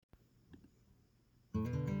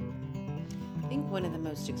think one of the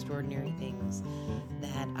most extraordinary things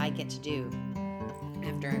that I get to do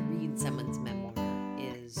after I read someone's memoir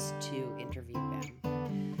is to interview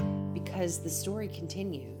them, because the story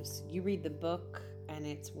continues. You read the book and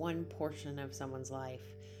it's one portion of someone's life,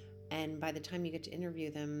 and by the time you get to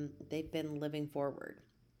interview them, they've been living forward.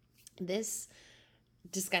 This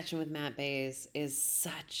discussion with Matt Bayes is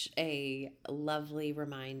such a lovely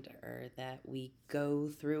reminder that we go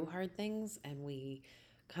through hard things and we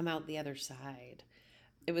come out the other side.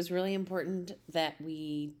 It was really important that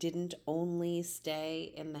we didn't only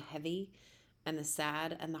stay in the heavy and the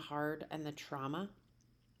sad and the hard and the trauma.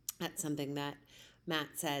 That's something that Matt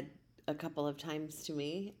said a couple of times to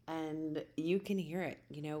me, and you can hear it.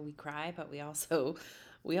 We cry, but we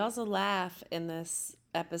also laugh in this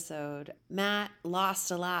episode. Matt lost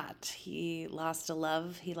a lot. He lost a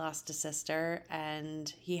love, he lost a sister, and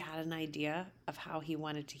he had an idea of how he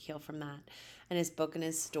wanted to heal from that. And his book and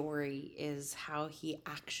his story is how he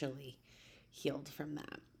actually healed from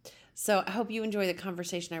that. So I hope you enjoy the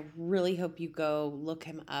conversation. I really hope you go look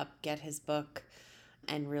him up, get his book,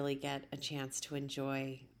 and really get a chance to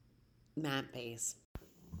enjoy Matt Bayes.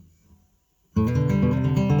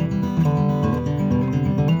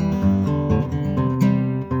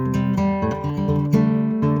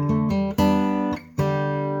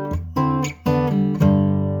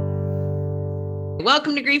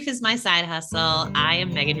 Welcome to Grief is My Side Hustle. I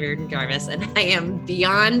am Megan Reardon Jarvis, and I am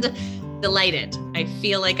beyond delighted. I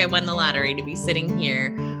feel like I won the lottery to be sitting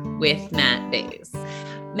here with Matt Bayes.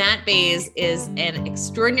 Matt Bayes is an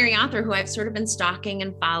extraordinary author who I've sort of been stalking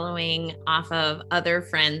and following off of other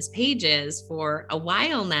friends' pages for a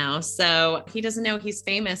while now. So he doesn't know he's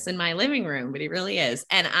famous in my living room, but he really is.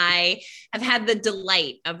 And I have had the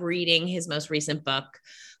delight of reading his most recent book,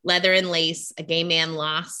 Leather and Lace, A Gay Man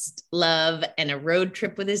Lost Love and a Road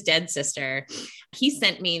Trip with His Dead Sister. He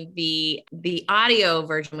sent me the audio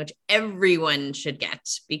version, which everyone should get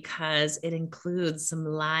because it includes some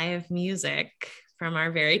live music from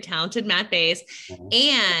our very talented Matt Bayes.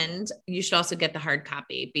 And you should also get the hard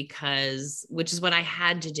copy which is what I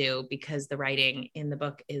had to do because the writing in the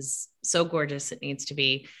book is so gorgeous. It needs to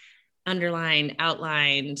be underlined,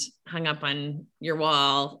 outlined, hung up on your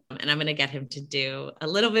wall. And I'm going to get him to do a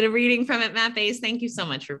little bit of reading from it. Matt Bayes, thank you so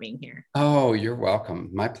much for being here. Oh, you're welcome.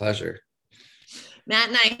 My pleasure. Matt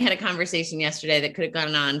and I had a conversation yesterday that could have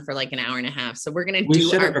gone on for like an hour and a half. So we're going to We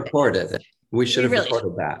should have recorded it. We should have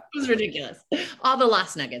recorded that. It was ridiculous. All the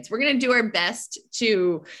lost nuggets. We're going to do our best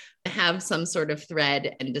to have some sort of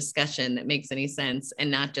thread and discussion that makes any sense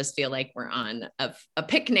and not just feel like we're on a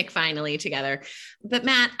picnic finally together. But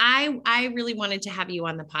Matt, I really wanted to have you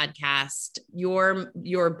on the podcast.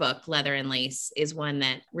 Your book, Leather and Lace, is one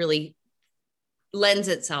that really lends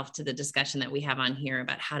itself to the discussion that we have on here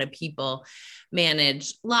about how do people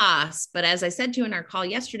manage loss. But as I said to you in our call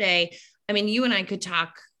yesterday, I mean, you and I could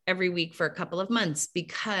talk every week for a couple of months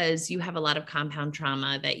because you have a lot of compound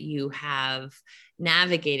trauma that you have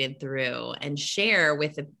navigated through and share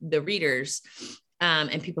with the readers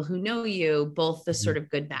and people who know you, both the sort of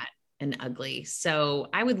good, bad, and ugly. So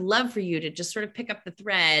I would love for you to just sort of pick up the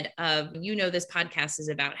thread of, this podcast is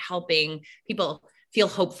about helping people feel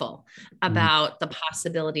hopeful about the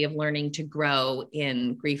possibility of learning to grow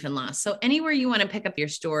in grief and loss. So anywhere you want to pick up your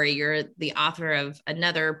story, you're the author of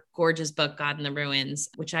another gorgeous book, God in the Ruins,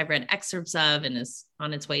 which I've read excerpts of and is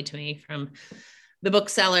on its way to me from the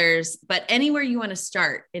booksellers. But anywhere you want to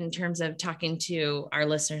start in terms of talking to our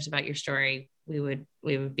listeners about your story, we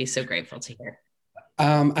would be so grateful to hear.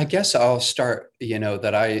 I guess I'll start,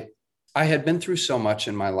 that I had been through so much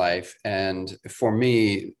in my life. And for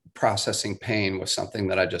me, processing pain was something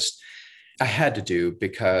that I had to do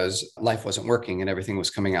because life wasn't working and everything was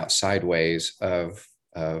coming out sideways of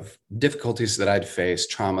difficulties that I'd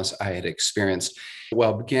faced, traumas I had experienced.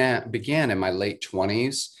 Well, began in my late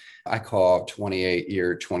 20s. I call 28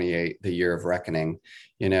 the year of reckoning,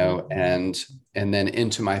 and then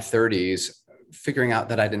into my 30s, figuring out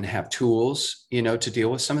that I didn't have tools, to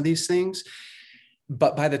deal with some of these things.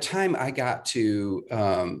 But by the time I got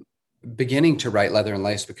to beginning to write Leather and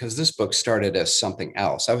Lace, because this book started as something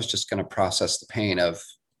else, I was just going to process the pain of,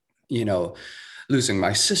 losing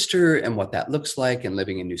my sister and what that looks like and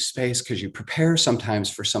living in new space, because you prepare sometimes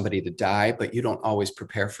for somebody to die, but you don't always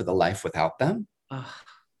prepare for the life without them.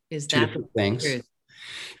 Is two that different things? Truth?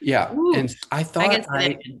 Yeah. Ooh, and I thought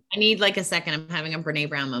I need like a second. I'm having a Brene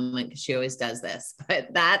Brown moment because she always does this,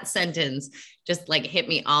 but that sentence just like hit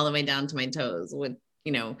me all the way down to my toes with,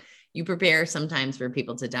 you prepare sometimes for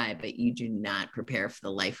people to die, but you do not prepare for the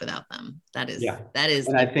life without them. That is.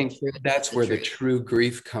 And I think that's where the true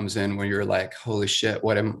grief comes in, where you're like, holy shit,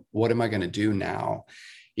 what am I going to do now?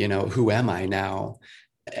 who am I now?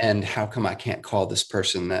 And how come I can't call this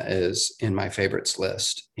person that is in my favorites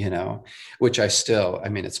list, which I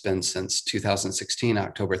mean, it's been since 2016,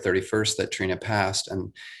 October 31st that Trina passed.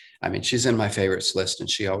 And I mean, she's in my favorites list and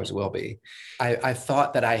she always will be. I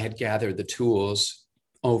thought that I had gathered the tools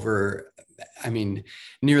over, I mean,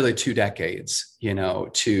 nearly 2 decades,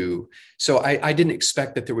 so I didn't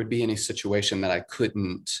expect that there would be any situation that I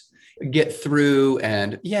couldn't get through.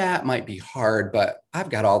 And yeah, it might be hard, but I've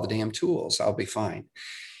got all the damn tools. I'll be fine.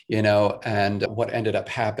 And what ended up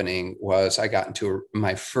happening was I got into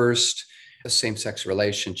my first same-sex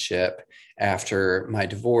relationship after my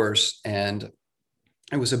divorce. And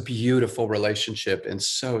it was a beautiful relationship in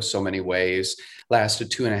so many ways. Lasted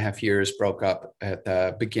 2.5 years, broke up at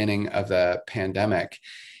the beginning of the pandemic.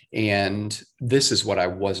 And this is what I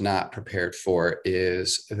was not prepared for,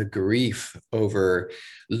 is the grief over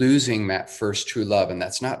losing that first true love. And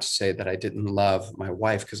that's not to say that I didn't love my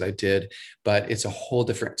wife, because I did, but it's a whole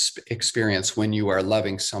different experience when you are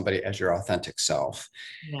loving somebody as your authentic self.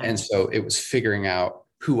 Yeah. And so it was figuring out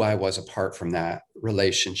who I was apart from that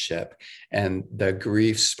relationship, and the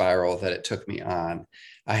grief spiral that it took me on,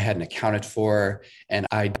 I hadn't accounted for, and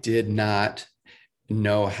I did not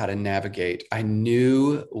know how to navigate. I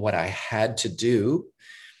knew what I had to do,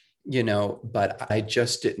 but I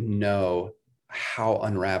just didn't know how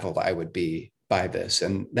unraveled I would be by this.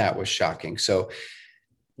 And that was shocking. So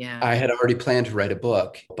yeah, I had already planned to write a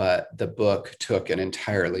book, but the book took an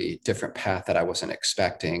entirely different path that I wasn't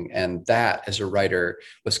expecting. And that, as a writer,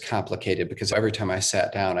 was complicated because every time I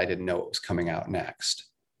sat down, I didn't know what was coming out next.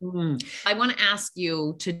 I want to ask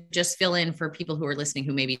you to just fill in for people who are listening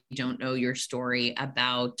who maybe don't know your story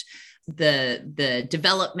about the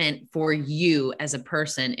development for you as a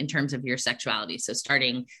person in terms of your sexuality. So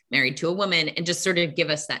starting married to a woman, and just sort of give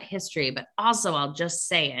us that history. But also, I'll just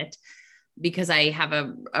say it because I have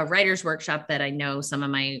a writer's workshop that I know some of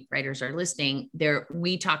my writers are listening there.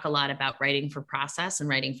 We talk a lot about writing for process and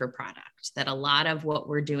writing for product, that a lot of what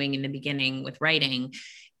we're doing in the beginning with writing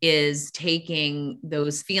is taking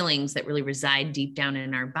those feelings that really reside deep down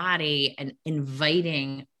in our body and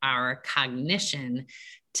inviting our cognition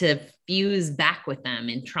to fuse back with them.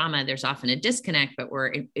 In trauma, there's often a disconnect, but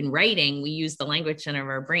we're in writing, we use the language center of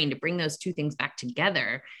our brain to bring those two things back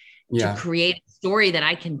together to create a story that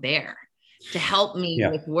I can bear, to help me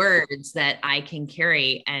with words that I can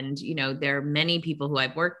carry. And, there are many people who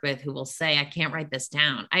I've worked with who will say, I can't write this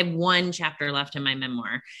down. I have one chapter left in my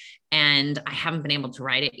memoir and I haven't been able to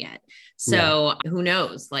write it yet. So who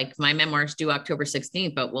knows, like my memoir's due October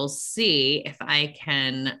 16th, but we'll see if I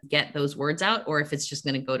can get those words out or if it's just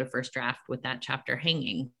going to go to first draft with that chapter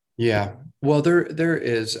hanging. Yeah. Well, there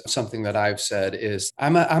is something that I've said is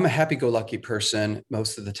I'm a happy-go-lucky person.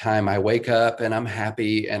 Most of the time I wake up and I'm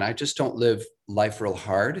happy and I just don't live life real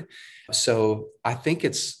hard. So I think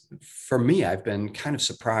for me, I've been kind of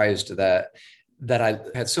surprised that I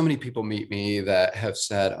had so many people meet me that have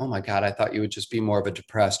said, oh my God, I thought you would just be more of a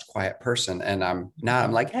depressed, quiet person. And I'm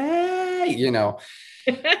like, hey,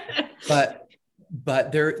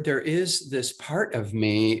 but there is this part of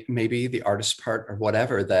me, maybe the artist part or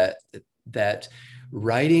whatever, that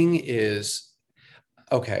writing is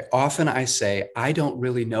okay. Often I say, I don't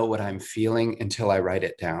really know what I'm feeling until I write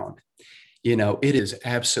it down. It is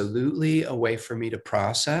absolutely a way for me to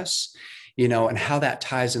process, and how that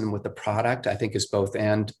ties in with the product, I think is both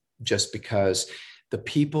and, just because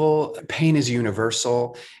pain is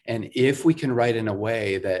universal. And if we can write in a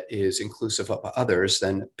way that is inclusive of others,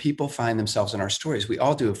 then people find themselves in our stories. We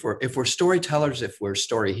all do. If we're storytellers, if we're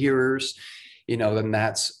story hearers, then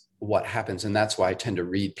that's what happens. And that's why I tend to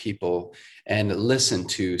read people and listen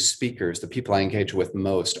to speakers. The people I engage with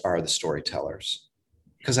most are the storytellers.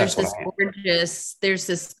 Because that's there's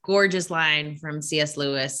this gorgeous line from C.S.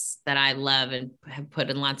 Lewis that I love and have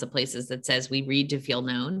put in lots of places that says, we read to feel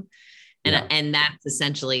known. And that's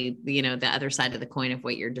essentially, the other side of the coin of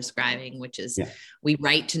what you're describing, which is we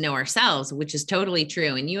write to know ourselves, which is totally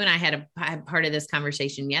true. And you and I had part of this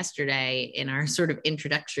conversation yesterday in our sort of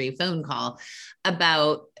introductory phone call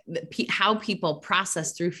about how people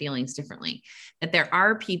process through feelings differently, that there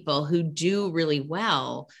are people who do really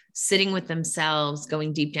well sitting with themselves,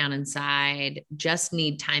 going deep down inside, just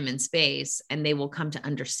need time and space, and they will come to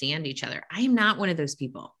understand each other. I am not one of those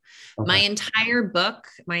people. Okay. My entire book,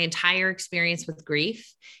 my entire experience with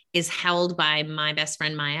grief is held by my best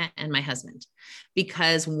friend, Maya, and my husband,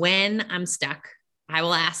 because when I'm stuck, I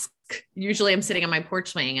will ask, usually I'm sitting on my porch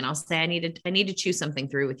swing and I'll say, I need to chew something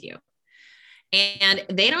through with you. And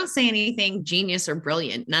they don't say anything genius or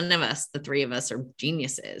brilliant. None of us, the three of us, are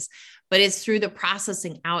geniuses, but it's through the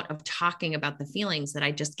processing out of talking about the feelings that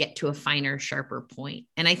I just get to a finer, sharper point.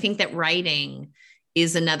 And I think that writing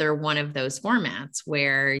is another one of those formats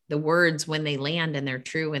where the words, when they land and they're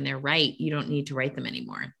true and they're right, you don't need to write them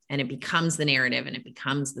anymore. And it becomes the narrative and it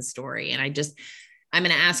becomes the story. And I'm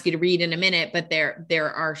going to ask you to read in a minute, but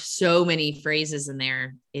there are so many phrases in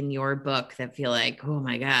there in your book that feel like, oh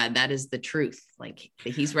my God, that is the truth. Like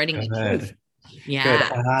he's writing the truth. Yeah.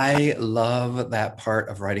 Good. I love that part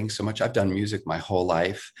of writing so much. I've done music my whole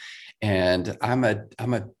life, and I'm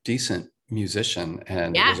a decent musician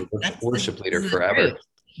and was a worship leader forever.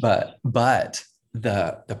 But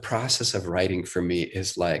the process of writing for me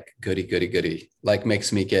is like goody, like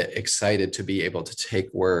makes me get excited to be able to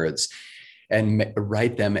take words and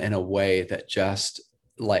write them in a way that just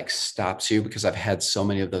like stops you, because I've had so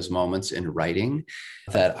many of those moments in writing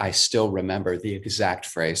that I still remember the exact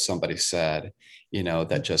phrase somebody said,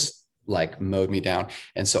 that just like mowed me down.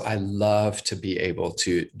 And so I love to be able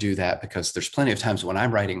to do that, because there's plenty of times when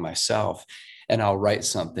I'm writing myself and I'll write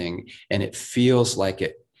something and it feels like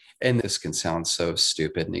it, and this can sound so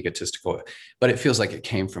stupid and egotistical, but it feels like it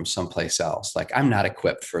came from someplace else. Like I'm not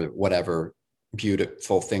equipped for whatever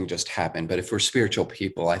beautiful thing just happened. But if we're spiritual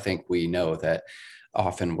people, I think we know that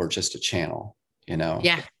often we're just a channel,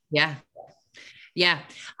 Yeah.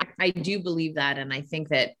 I do believe that. And I think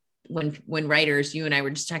that when writers, you and I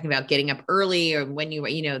were just talking about getting up early, or when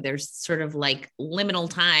there's sort of like liminal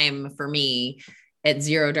time for me at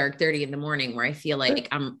 0 dark 30 in the morning where I feel like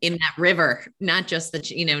I'm in that river, not just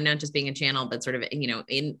not just being a channel, but sort of,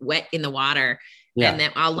 in wet in the water. Yeah. And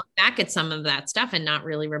then I'll look back at some of that stuff and not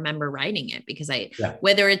really remember writing it, because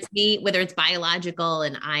whether it's biological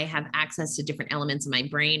and I have access to different elements of my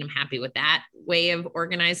brain, I'm happy with that way of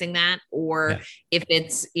organizing that. Or if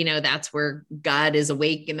it's, that's where God is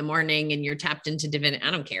awake in the morning and you're tapped into divinity,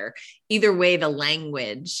 I don't care. Either way, the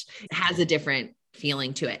language has a different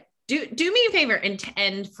feeling to it. Do me a favor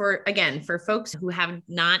and for folks who have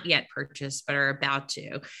not yet purchased but are about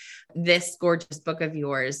to, this gorgeous book of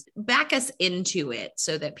yours, back us into it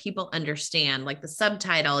so that people understand, like the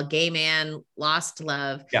subtitle, A Gay Man Lost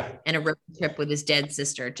Love and a Road Trip with His Dead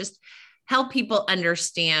Sister. Just help people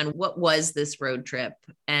understand what was this road trip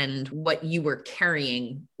and what you were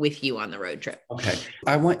carrying with you on the road trip. Okay.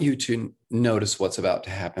 I want you to notice what's about to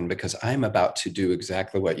happen, because I'm about to do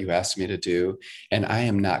exactly what you asked me to do. And I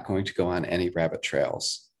am not going to go on any rabbit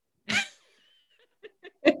trails.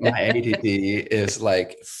 My ADD is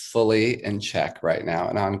like fully in check right now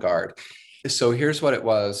and on guard. So here's what it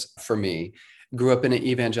was for me. Grew up in an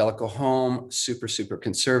evangelical home, super, super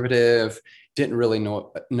conservative. Didn't really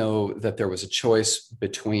know that there was a choice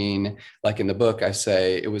between, like in the book, I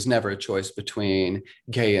say it was never a choice between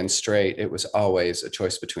gay and straight. It was always a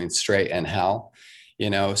choice between straight and hell,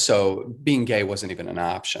 so being gay wasn't even an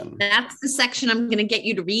option. That's the section I'm going to get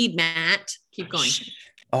you to read, Matt. Keep going.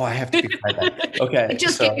 Oh, I have to be quiet. Okay. I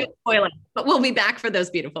just gave you a spoiler, but we'll be back for those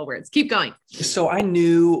beautiful words. Keep going. So I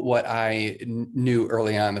knew what I knew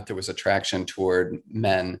early on, that there was attraction toward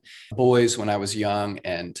men, boys when I was young.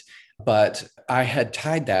 But I had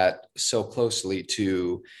tied that so closely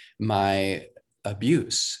to my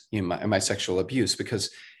abuse, my sexual abuse, because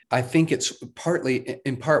I think it's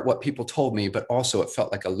in part what people told me, but also it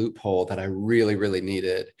felt like a loophole that I really, really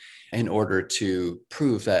needed in order to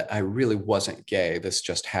prove that I really wasn't gay. This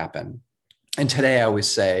just happened. And today I always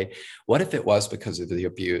say, what if it was because of the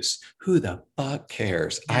abuse? Who the fuck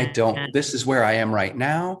cares? This is where I am right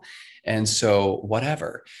now. And so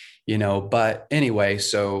whatever, but anyway,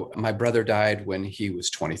 so my brother died when he was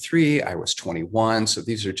 23, I was 21. So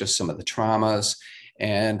these are just some of the traumas.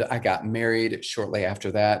 And I got married shortly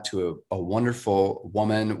after that to a wonderful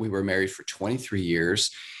woman. We were married for 23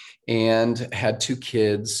 years and had 2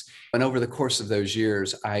 kids. And over the course of those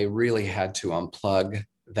years, I really had to unplug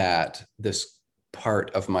this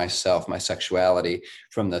part of myself, my sexuality,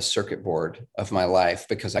 from the circuit board of my life,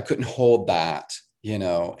 because I couldn't hold that,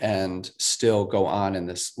 and still go on in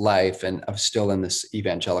this life. And I was still in this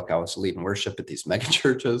evangelical, I was leading worship at these mega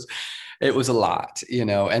churches. It was a lot,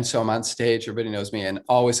 and so I'm on stage, everybody knows me. And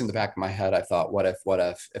always in the back of my head, I thought, what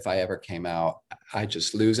if I ever came out, I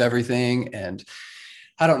just lose everything. And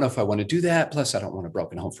I don't know if I want to do that. Plus I don't want a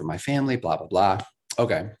broken home for my family, blah, blah, blah.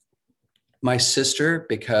 Okay. My sister,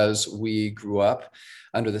 because we grew up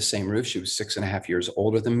under the same roof, she was 6.5 years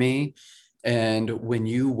older than me. And when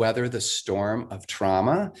you weather the storm of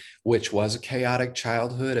trauma, which was a chaotic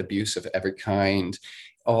childhood, abuse of every kind,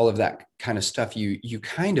 all of that kind of stuff, you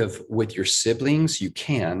kind of, with your siblings, you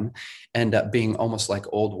can end up being almost like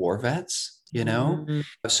old war vets. you know? Mhm.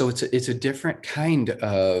 So it's a different kind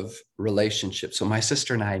of relationship. So my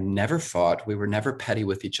sister and I never fought. We were never petty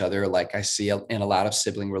with each other like I see in a lot of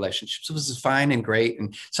sibling relationships. It was fine and great.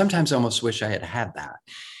 And sometimes I almost wish I had had that,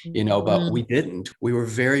 but Mhm. we didn't. We were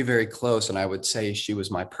very, very close. And I would say she was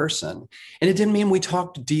my person. And it didn't mean we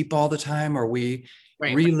talked deep all the time or we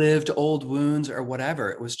Right. relived old wounds or whatever.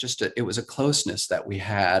 It was just it was a closeness that we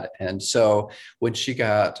had. And so when she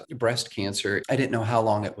got breast cancer, I didn't know how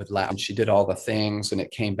long it would last. And she did all the things and it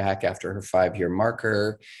came back after her 5-year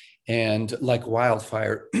marker and like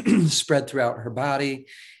wildfire spread throughout her body.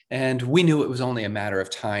 And we knew it was only a matter of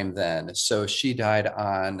time then. So she died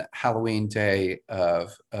on Halloween day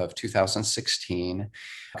of 2016,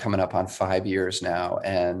 coming up on 5 years now.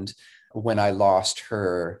 And when I lost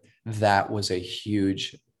her, that was a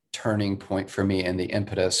huge turning point for me and the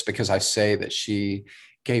impetus, because I say that she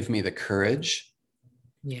gave me the courage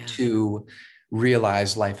Yeah. to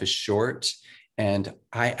realize life is short. And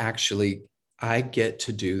I get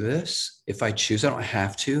to do this if I choose. I don't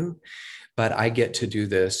have to, but I get to do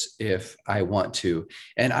this if I want to.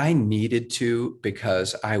 And I needed to,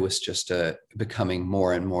 because I was just becoming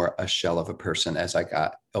more and more a shell of a person as I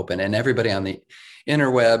got open. And everybody on the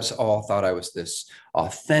interwebs all thought I was this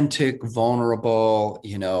authentic, vulnerable,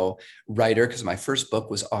 writer, because my first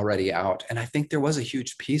book was already out. And I think there was a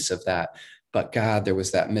huge piece of that. But God, there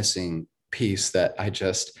was that missing piece that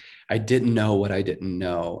I didn't know what I didn't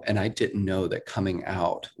know. And I didn't know that coming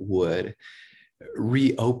out would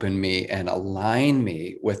reopen me and align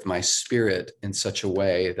me with my spirit in such a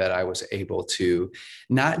way that I was able to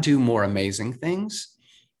not do more amazing things,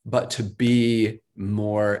 but to be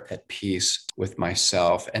more at peace with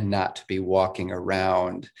myself and not to be walking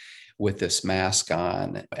around with this mask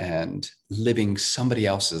on and living somebody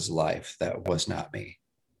else's life that was not me.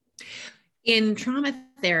 In trauma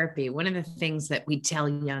therapy, one of the things that we tell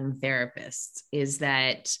young therapists is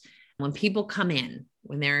that when people come in,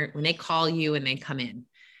 when they call you and they come in,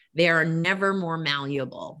 they are never more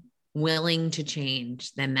malleable, willing to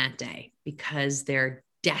change than that day because they're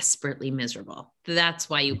desperately miserable. That's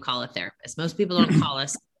why you call a therapist. Most people don't call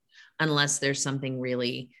us unless there's something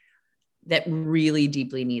that really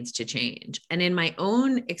deeply needs to change. And in my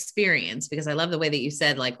own experience, because I love the way that you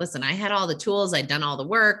said, like, listen, I had all the tools, I'd done all the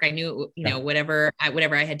work. I knew, whatever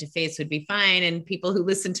I had to face would be fine. And people who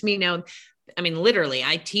listen to me know, I mean, literally,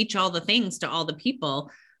 I teach all the things to all the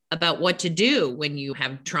people about what to do when you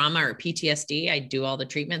have trauma or PTSD. I do all the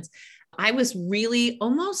treatments. I was really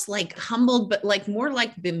almost like humbled, but like more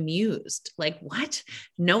like bemused. Like, what?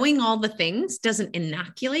 Knowing all the things doesn't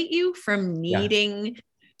inoculate you from needing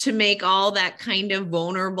to make all that kind of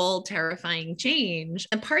vulnerable, terrifying change.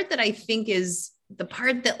 The part that I think is the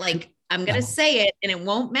part that, like, I'm going to say it and it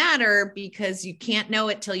won't matter because you can't know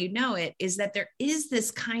it till you know it, is that there is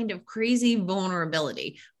this kind of crazy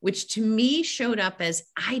vulnerability, which to me showed up as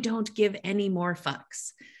I don't give any more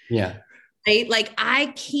fucks. Yeah. Right? Like, I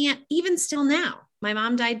can't, even still now, my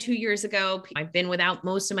mom died 2 years ago. I've been without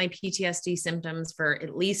most of my PTSD symptoms for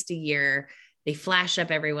at least a year. They flash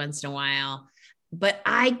up every once in a while, but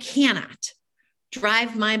I cannot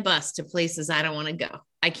drive my bus to places I don't want to go.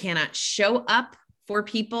 I cannot show up for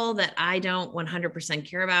people that I don't 100%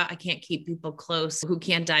 care about. I can't keep people close who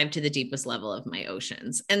can't dive to the deepest level of my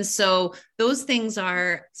oceans. And so those things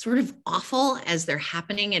are sort of awful as they're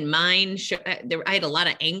happening. And mine, I had a lot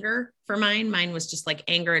of anger for mine. Mine was just like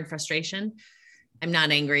anger and frustration. I'm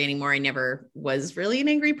not angry anymore. I never was really an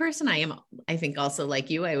angry person. I think also like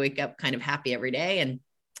you, I wake up kind of happy every day. And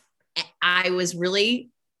I was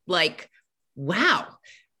really like, wow,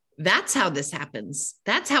 that's how this happens.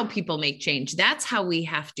 That's how people make change. That's how we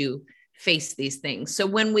have to face these things. So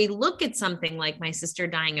when we look at something like my sister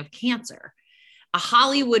dying of cancer, a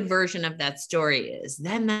Hollywood version of that story is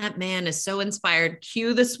then that man is so inspired,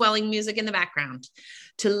 cue the swelling music in the background,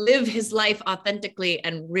 to live his life authentically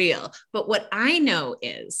and real. But what I know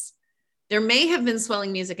is there may have been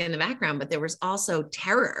swelling music in the background, but there was also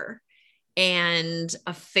terror and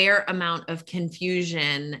a fair amount of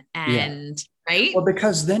confusion and right. Well,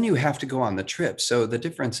 because then you have to go on the trip. So the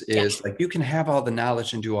difference is like you can have all the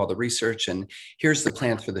knowledge and do all the research and here's the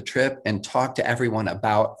plans for the trip and talk to everyone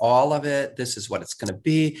about all of it. This is what it's going to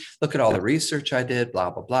be. Look at all the research I did,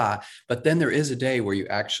 blah, blah, blah. But then there is a day where you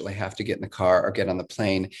actually have to get in the car or get on the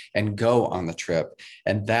plane and go on the trip.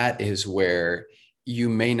 And that is where you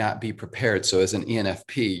may not be prepared. So as an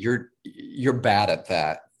ENFP, you're bad at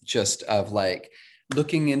that, just of like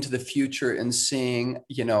looking into the future and seeing,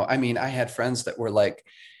 I had friends that were like,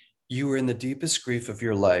 you were in the deepest grief of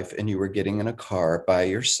your life and you were getting in a car by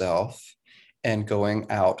yourself and going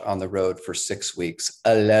out on the road for 6 weeks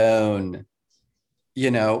alone.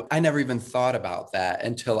 I never even thought about that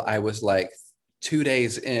until I was like 2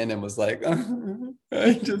 days in and was like,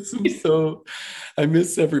 I just am so, I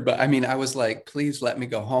miss everybody. I mean, I was like, please let me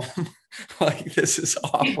go home. Like, this is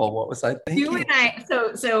awful. What was I You and thinking?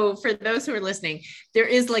 I, so for those who are listening, there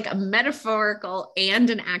is like a metaphorical and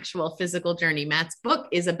an actual physical journey. Matt's book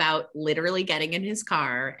is about literally getting in his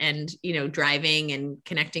car and, driving and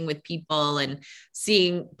connecting with people and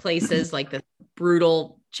seeing places like the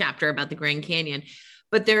brutal chapter about the Grand Canyon.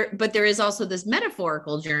 But there is also this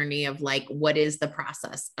metaphorical journey of like, what is the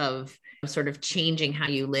process of sort of changing how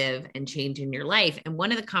you live and changing your life. And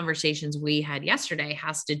one of the conversations we had yesterday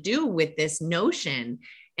has to do with this notion.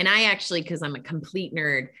 And I actually, because I'm a complete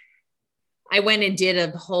nerd, I went and did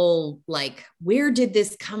a whole like, where did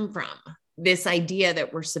this come from? This idea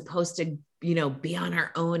that we're supposed to, be on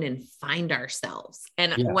our own and find ourselves.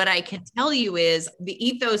 And Yeah. what I can tell you is the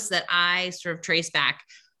ethos that I sort of trace back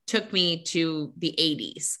took me to the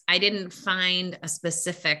 80s. I didn't find a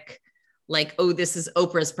specific, like, oh, this is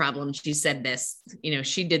Oprah's problem. She said this,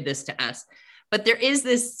 she did this to us. But there is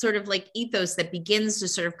this sort of like ethos that begins to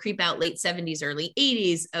sort of creep out late 70s, early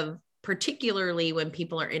 80s of particularly when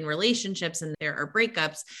people are in relationships and there are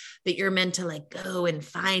breakups, that you're meant to like go and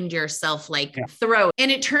find yourself, like Yeah. throw. And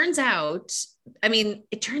it turns out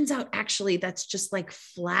actually that's just like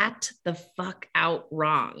flat the fuck out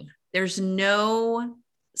wrong. There's no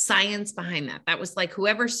science behind that. That was like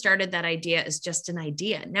whoever started that idea is just an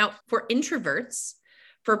idea. Now, for introverts,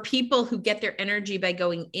 for people who get their energy by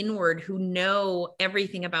going inward, who know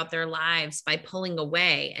everything about their lives by pulling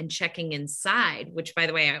away and checking inside, which, by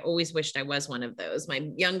the way, I always wished I was one of those.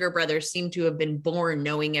 My younger brother seemed to have been born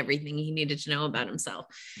knowing everything he needed to know about himself.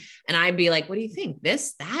 And I'd be like, what do you think?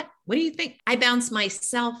 This, that, what do you think? I bounce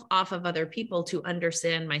myself off of other people to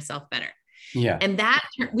understand myself better. Yeah. And that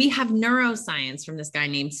we have neuroscience from this guy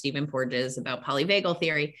named Stephen Porges about polyvagal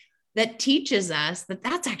theory that teaches us that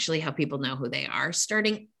that's actually how people know who they are,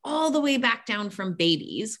 starting all the way back down from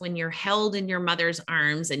babies when you're held in your mother's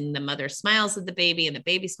arms and the mother smiles at the baby and the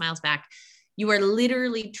baby smiles back. You are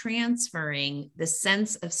literally transferring the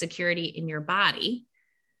sense of security in your body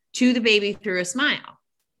to the baby through a smile.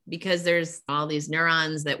 Because there's all these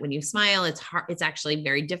neurons that when you smile, it's hard. It's actually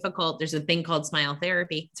very difficult. There's a thing called smile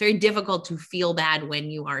therapy. It's very difficult to feel bad when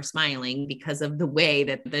you are smiling because of the way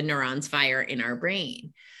that the neurons fire in our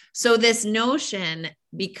brain. So this notion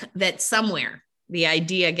that somewhere the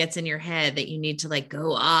idea gets in your head that you need to like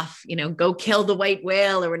go off, go kill the white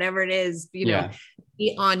whale or whatever it is, Yeah.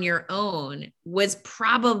 be on your own was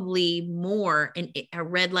probably more a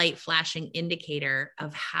red light flashing indicator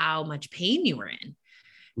of how much pain you were in.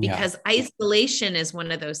 Because isolation is one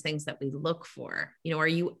of those things that we look for. Are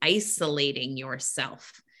you isolating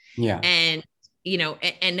yourself? Yeah. And,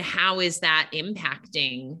 and how is that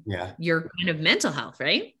impacting your kind of mental health,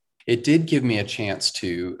 right? It did give me a chance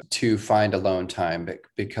to find alone time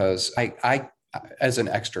because I as an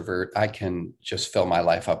extrovert, I can just fill my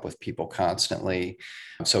life up with people constantly.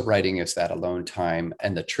 So writing is that alone time.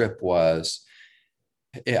 And the trip was,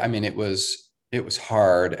 it was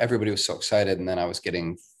hard. Everybody was so excited. And then I was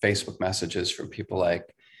getting Facebook messages from people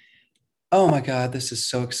like, oh my God, this is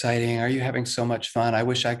so exciting. Are you having so much fun? I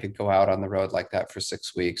wish I could go out on the road like that for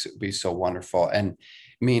 6 weeks. It would be so wonderful. And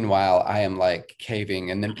meanwhile, I am like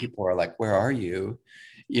caving. And then people are like, where are you?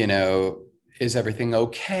 Is everything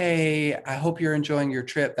okay? I hope you're enjoying your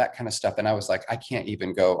trip, that kind of stuff. And I was like, I can't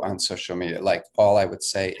even go on social media. Like all I would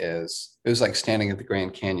say is, it was like standing at the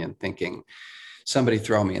Grand Canyon thinking, somebody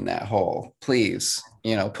throw me in that hole, please,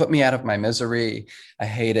 put me out of my misery. I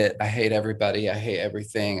hate it. I hate everybody. I hate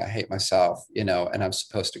everything. I hate myself, and I'm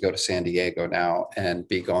supposed to go to San Diego now and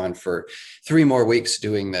be gone for 3 more weeks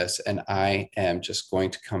doing this. And I am just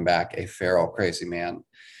going to come back a feral crazy man,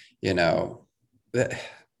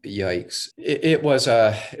 yikes. It was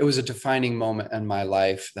a defining moment in my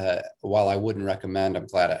life that while I wouldn't recommend, I'm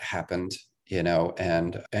glad it happened.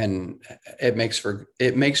 And it makes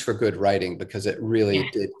for good writing because it really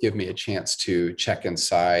did give me a chance to check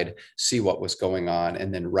inside, see what was going on,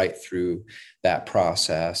 and then write through that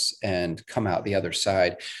process and come out the other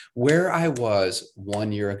side. Where I was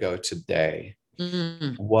 1 year ago today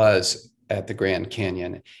was at the Grand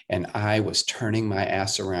Canyon, and I was turning my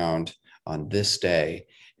ass around on this day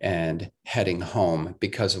and heading home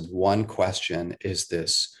because of one question. Is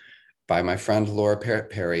this, by my friend Laura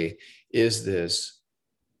Perry, is this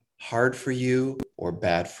hard for you or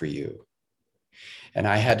bad for you? And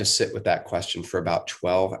I had to sit with that question for about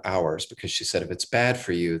 12 hours because she said, if it's bad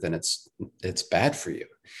for you, then it's bad for you.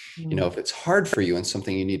 If it's hard for you and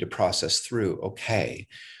something you need to process through, okay,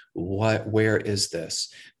 where is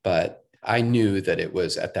this? But I knew that it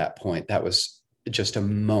was at that point, that was just a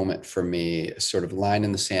moment for me, sort of line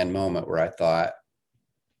in the sand moment where I thought,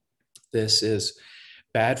 this is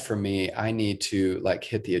bad for me. I need to like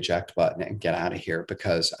hit the eject button and get out of here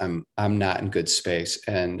because I'm not in good space.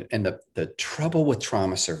 And the trouble with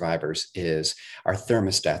trauma survivors is our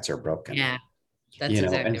thermostats are broken. Yeah, that's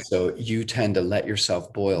exactly And right. so you tend to let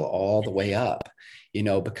yourself boil all the way up,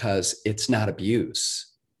 because it's not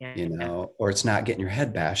abuse, Yeah. or it's not getting your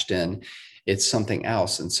head bashed in. It's something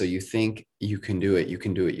else. And so you think you can do it, you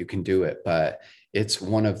can do it, you can do it. But it's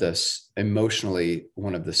emotionally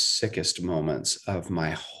one of the sickest moments of my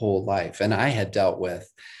whole life. And I had dealt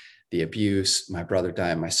with the abuse, my brother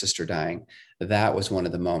dying, my sister dying. That was one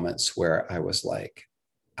of the moments where I was like,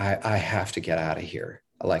 I have to get out of here.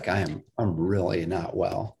 Like I'm really not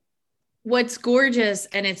well. What's gorgeous,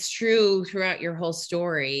 and it's true throughout your whole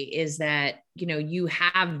story, is that, you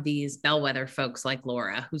have these bellwether folks like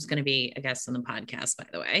Laura, who's going to be a guest on the podcast, by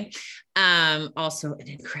the way. Also an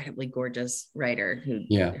incredibly gorgeous writer who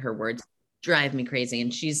Yeah. her words drive me crazy.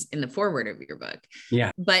 And she's in the foreword of your book.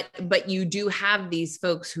 Yeah. But you do have these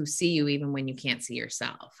folks who see you even when you can't see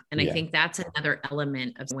yourself. And I think that's another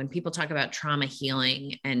element of when people talk about trauma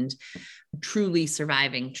healing and truly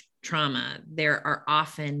surviving trauma, there are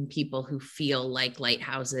often people who feel like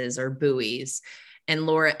lighthouses or buoys. And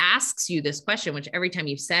Laura asks you this question, which every time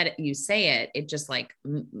you say it, it just like,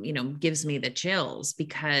 gives me the chills,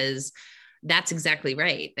 because that's exactly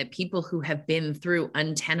right. That people who have been through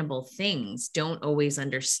untenable things don't always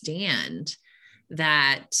understand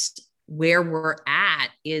that where we're at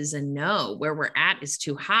is a no, where we're at is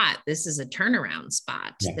too hot. This is a turnaround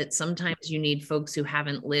spot. Yeah. That sometimes you need folks who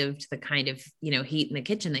haven't lived the kind of, heat in the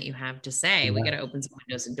kitchen that you have to say, we got to open some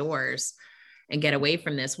windows and doors and get away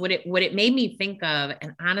from this. What it made me think of,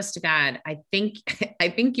 and honest to God, I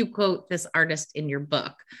think you quote this artist in your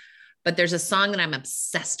book, but there's a song that I'm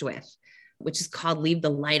obsessed with, which is called Leave the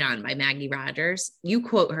Light On by Maggie Rogers. You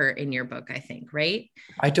quote her in your book, I think, right?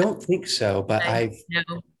 I don't think so, but I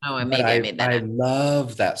made that up.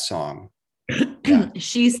 love that song. Yeah.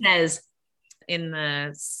 She says in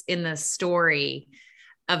the story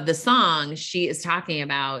of the song, she is talking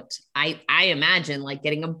about, I imagine like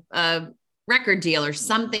getting a record deal or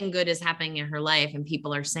something good is happening in her life. And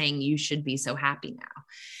people are saying, you should be so happy now.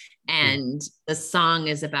 And the song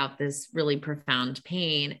is about this really profound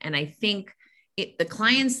pain. And I think the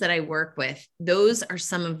clients that I work with, those are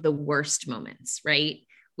some of the worst moments, right?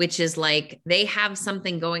 Which is like, they have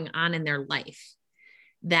something going on in their life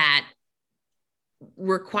that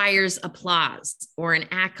requires applause or an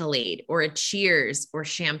accolade or a cheers or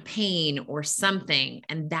champagne or something.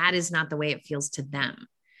 And that is not the way it feels to them.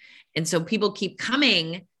 And so people keep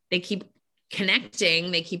coming, they keep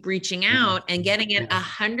connecting, they keep reaching out and getting it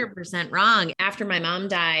 100% wrong. After my mom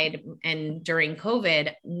died and during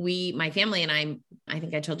COVID, my family and I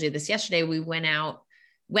think I told you this yesterday, we went out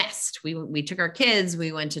west. We took our kids,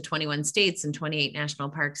 we went to 21 states and 28 national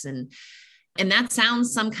parks. And that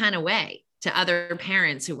sounds some kind of way to other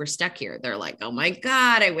parents who were stuck here. They're like, oh my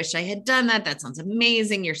God, I wish I had done that. That sounds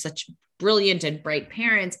amazing. You're such brilliant and bright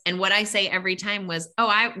parents. And what I say every time was, oh,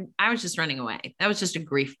 I was just running away. That was just a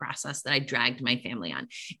grief process that I dragged my family on.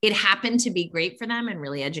 It happened to be great for them and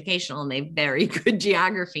really educational, and they have very good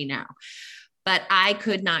geography now. But I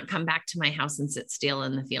could not come back to my house and sit still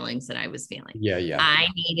in the feelings that I was feeling. Yeah. I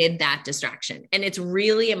needed that distraction. And it's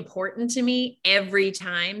really important to me every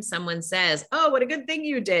time someone says, oh, what a good thing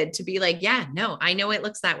you did, to be like, yeah, no, I know it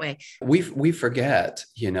looks that way. We forget,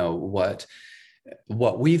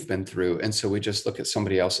 what we've been through. And so we just look at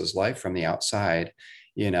somebody else's life from the outside,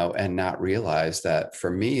 and not realize that for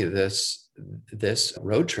me, this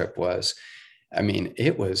road trip was,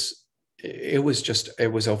 it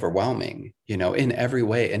was overwhelming, in every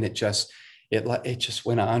way. And it just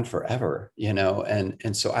went on forever,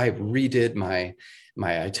 and so I redid my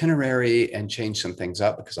itinerary and changed some things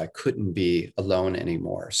up because I couldn't be alone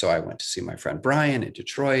anymore. So I went to see my friend Brian in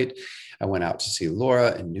Detroit. I went out to see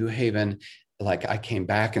Laura in New Haven. Like I came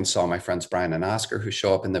back and saw my friends Brian and Oscar, who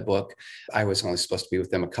show up in the book. I was only supposed to be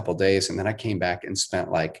with them a couple of days. And then I came back and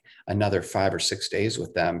spent like another 5 or 6 days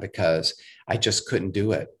with them because I just couldn't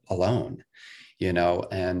do it alone,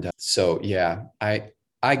 And so, yeah,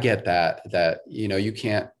 I get that, you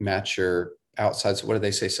can't match your outsides. What do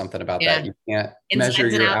they say? Something about that. You can't measure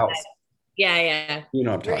your outsides. Yeah. You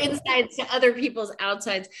know what I'm talking insides to other people's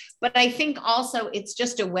outsides. But I think also it's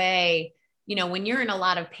just a way, when you're in a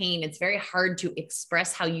lot of pain, it's very hard to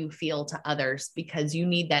express how you feel to others because you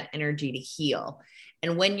need that energy to heal.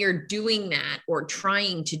 And when you're doing that or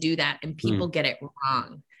trying to do that and people get it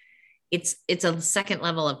wrong, it's a second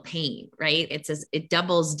level of pain, right? It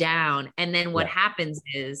doubles down. And then what happens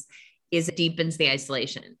is is it deepens the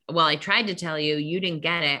isolation. Well, I tried to tell you, you didn't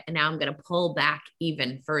get it. And now I'm going to pull back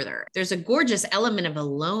even further. There's a gorgeous element of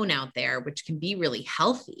alone out there, which can be really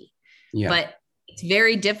healthy, but it's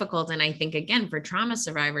very difficult. And I think, again, for trauma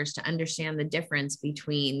survivors to understand the difference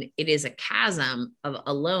between it is a chasm of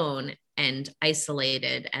alone and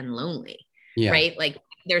isolated and lonely, right? Like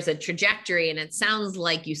there's a trajectory, and it sounds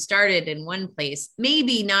like you started in one place,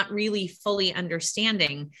 maybe not really fully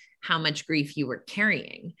understanding how much grief you were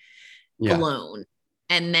carrying alone.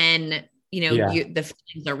 And then, the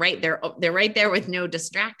feelings are right there. They're right there with no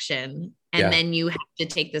distraction. And then you have to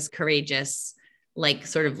take this courageous, like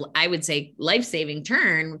sort of, I would say, life-saving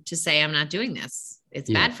turn to say, I'm not doing this.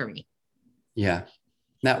 It's bad for me. Yeah.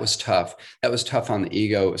 That was tough. That was tough on the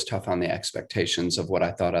ego. It was tough on the expectations of what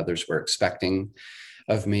I thought others were expecting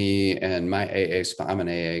of me. And my I'm an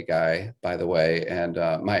AA guy, by the way. And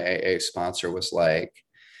my AA sponsor was like,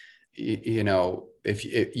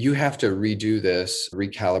 if you have to redo this,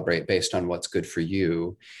 recalibrate based on what's good for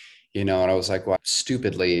you, and I was like, well,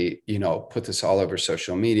 stupidly, put this all over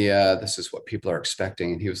social media. This is what people are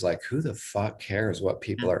expecting. And he was like, who the fuck cares what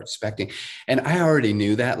people are expecting? And I already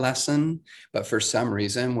knew that lesson, but for some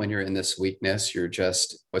reason, when you're in this weakness,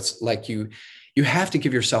 it's like you have to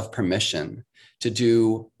give yourself permission to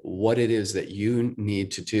do what it is that you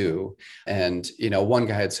need to do. And, one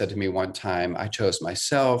guy had said to me one time, I chose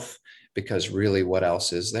myself because really what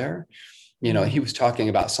else is there? He was talking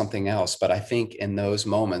about something else, but I think in those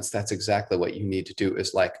moments, that's exactly what you need to do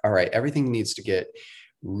is like, all right, everything needs to get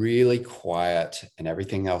really quiet and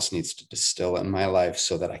everything else needs to distill in my life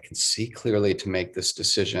so that I can see clearly to make this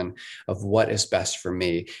decision of what is best for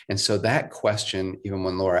me. And so that question, even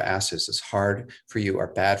when Laura asked, is this hard for you or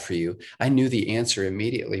bad for you? I knew the answer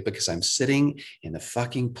immediately because I'm sitting in the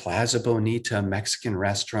fucking Plaza Bonita Mexican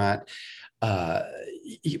restaurant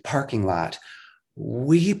parking lot,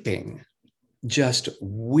 just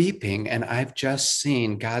weeping. And I've just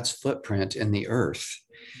seen God's footprint in the earth,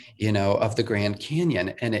 of the Grand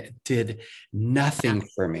Canyon. And it did nothing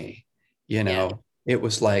for me. It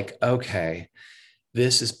was like, okay,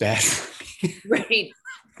 this is bad for me.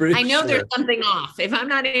 Right. I know there's something off if I'm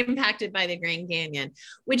not impacted by the Grand Canyon,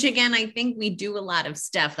 which again, I think we do a lot of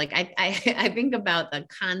stuff. Like I think about the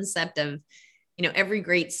concept of, every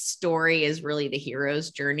great story is really the hero's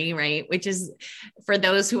journey, right? Which is, for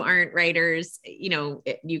those who aren't writers,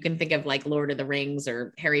 you can think of like Lord of the Rings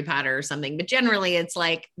or Harry Potter or something, but generally it's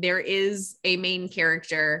like there is a main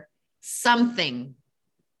character, something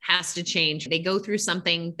has to change. They go through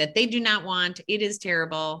something that they do not want. It is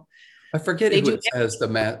terrible. I forget who it says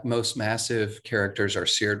the most massive characters are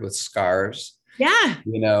seared with scars. Yeah.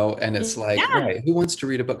 And it's like, right, who wants to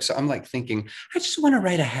read a book? So I'm like thinking, I just want to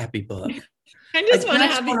write a happy book. I just want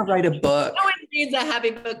to write a book. No one reads a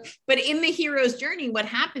happy book. But in the hero's journey, what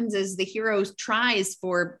happens is the hero tries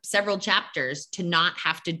for several chapters to not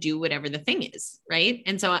have to do whatever the thing is, right?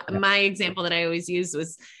 And so my example that I always use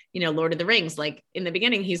was, Lord of the Rings. Like in the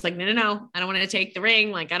beginning, he's like, no, I don't want to take the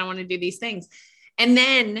ring. Like, I don't want to do these things. And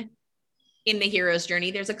then in the hero's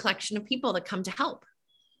journey, there's a collection of people that come to help,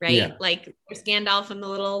 right? Yeah. Like there's Gandalf and the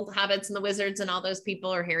little hobbits and the wizards and all those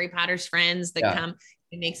people, or Harry Potter's friends that come.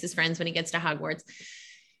 He makes his friends when he gets to Hogwarts.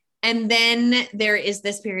 And then there is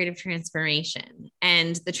this period of transformation,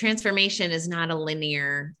 and the transformation is not a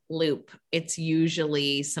linear loop. It's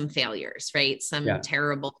usually some failures, right? Some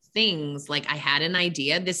terrible things. Like I had an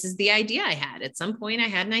idea. This is the idea I had. At some point I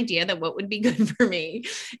had an idea that what would be good for me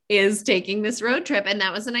is taking this road trip. And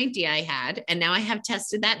that was an idea I had. And now I have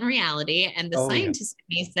tested that in reality. And the scientist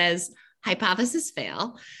in me says, hypothesis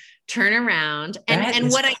fail, turn around.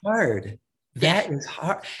 And what hard. That is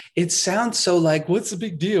hard. It sounds so like, what's the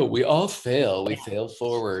big deal? We all fail. We fail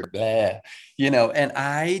forward. Blah. And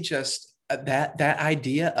I just, that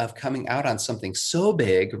idea of coming out on something so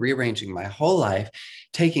big, rearranging my whole life,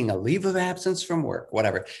 taking a leave of absence from work,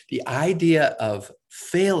 whatever. The idea of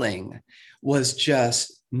failing was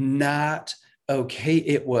just not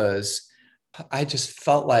okay. I just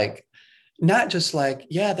felt like, not just like,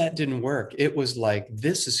 that didn't work. It was like,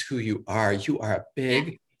 this is who you are. You are a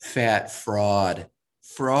big, fat fraud,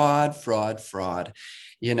 and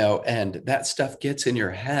that stuff gets in your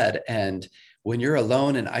head. And when you're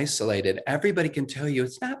alone and isolated, everybody can tell you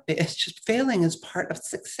it's just failing is part of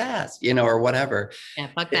success, or whatever. Yeah,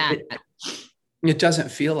 fuck that. It doesn't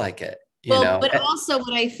feel like it. But also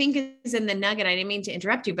what I think is in the nugget, I didn't mean to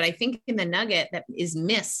interrupt you, but I think in the nugget that is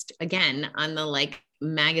missed again on the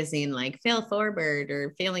magazine, fail forward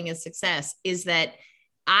or failing is success, is that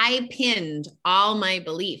I pinned all my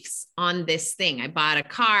beliefs on this thing. I bought a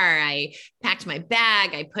car, I packed my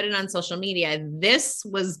bag, I put it on social media. This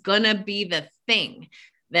was gonna be the thing.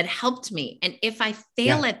 that helped me. And if I Yeah.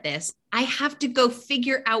 fail at this, I have to go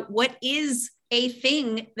figure out what is a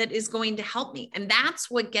thing that is going to help me. And that's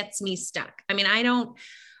what gets me stuck. I mean, I don't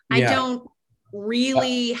Yeah.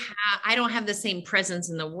 really I don't have the same presence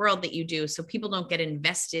in the world that you do. So people don't get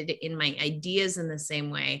invested in my ideas in the same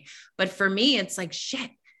way. But for me, it's like,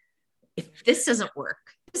 shit, if this doesn't work,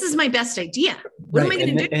 this is my best idea. What am I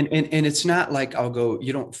going to do? And it's not like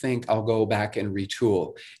you don't think I'll go back and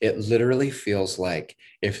retool. It literally feels like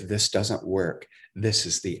if this doesn't work, this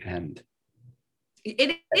is the end.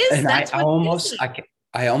 It is. And That's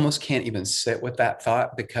I almost can't even sit with that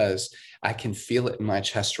thought, because I can feel it in my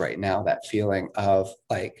chest right now, that feeling of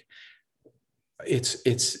like,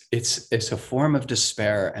 it's a form of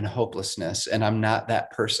despair and hopelessness. And I'm not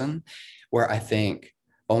that person where I think,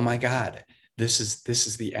 oh my God, this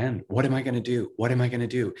is the end. What am I going to do? What am I going to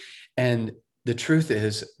do? And the truth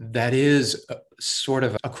is that is sort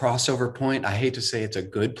of a crossover point. I hate to say it's a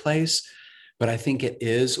good place, but I think it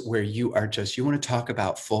is where you want to talk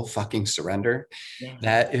about full fucking surrender. Yeah.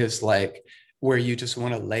 That is like where you just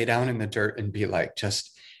want to lay down in the dirt and be like,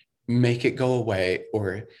 just make it go away,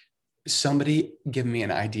 or somebody give me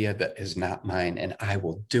an idea that is not mine and I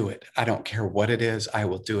will do it. I don't care what it is. I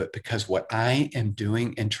will do it, because what I am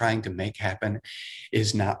doing and trying to make happen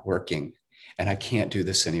is not working, and I can't do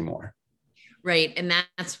this anymore. Right. And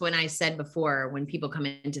that's when I said before, when people come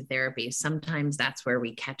into therapy, sometimes that's where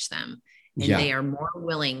we catch them. And they are more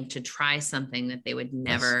willing to try something that they would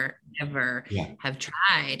never, ever have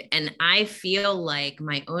tried. And I feel like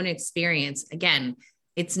my own experience, again,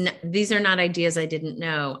 these are not ideas I didn't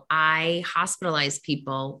know. I hospitalize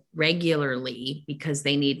people regularly because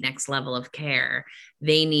they need next level of care.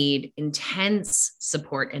 They need intense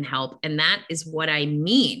support and help. And that is what I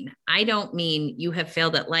mean. I don't mean you have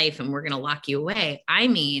failed at life and we're going to lock you away. I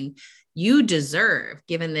mean, you deserve,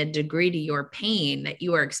 given the degree to your pain that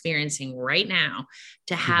you are experiencing right now,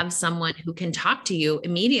 to have someone who can talk to you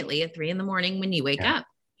immediately at 3 a.m. when you wake up.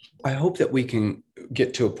 I hope that we can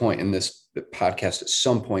get to a point in this podcast at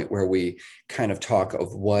some point where we kind of talk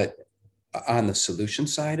of what on the solution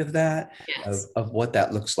side of that, of what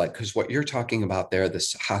that looks like. Because what you're talking about there,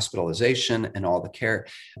 this hospitalization and all the care,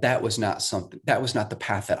 that was not the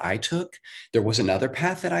path that I took. There was another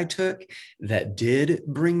path that I took that did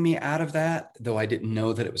bring me out of that, though I didn't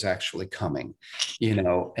know that it was actually coming,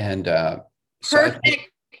 and perfect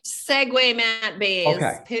segue, Matt Bays.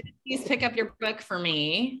 Okay. Please pick up your book for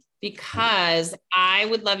me, because I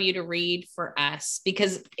would love you to read for us,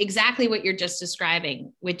 because exactly what you're just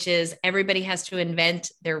describing, which is everybody has to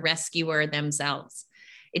invent their rescuer themselves.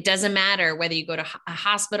 It doesn't matter whether you go to a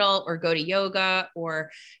hospital or go to yoga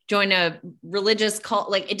or join a religious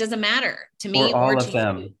cult. Like, it doesn't matter to me or to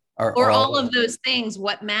them. Or all of those things.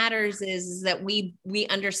 What matters is that we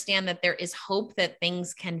understand that there is hope, that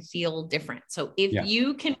things can feel different. So if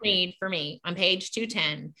you can read for me on page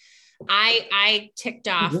 210, I ticked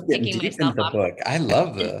off picking myself up. Book. I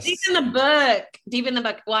love this. Deep in the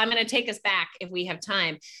book. Well, I'm going to take us back if we have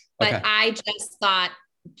time, but I just thought,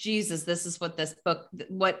 Jesus, this is what this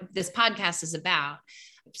podcast is about.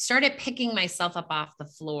 Started picking myself up off the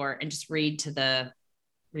floor and just read to the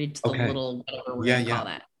little, whatever we're going to call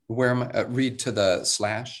that. Where am I? Read to the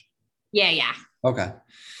slash. Yeah. Okay.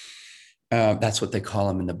 That's what they call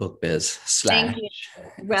them in the book biz. Slash. Thank you.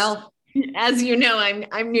 Well, as you know,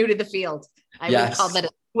 I'm new to the field. I would call that a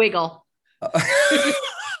squiggle.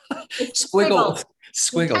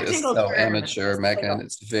 Squiggle is so amateur, Megan.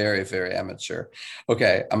 It's very, very amateur.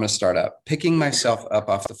 Okay, I'm going to start up. Picking myself up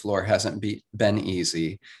off the floor hasn't been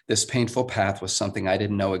easy. This painful path was something I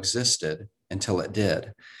didn't know existed until it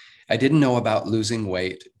did. I didn't know about losing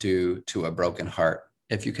weight due to a broken heart.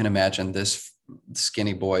 If you can imagine this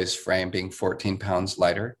skinny boy's frame being 14 pounds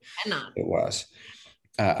lighter, it was.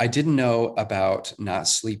 I didn't know about not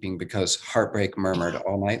sleeping because heartbreak murmured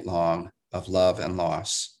all night long of love and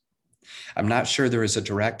loss. I'm not sure there is a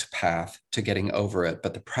direct path to getting over it,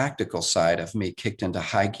 but the practical side of me kicked into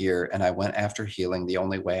high gear and I went after healing the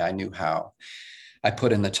only way I knew how. I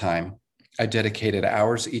put in the time. I dedicated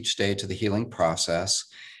hours each day to the healing process.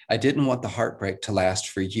 I didn't want the heartbreak to last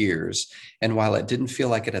for years. And while it didn't feel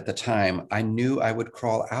like it at the time, I knew I would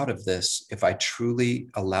crawl out of this if I truly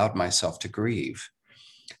allowed myself to grieve.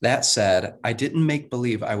 That said, I didn't make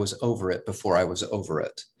believe I was over it before I was over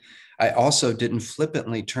it. I also didn't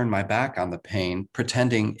flippantly turn my back on the pain,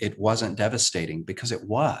 pretending it wasn't devastating, because it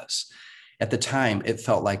was. At the time, it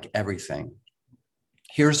felt like everything.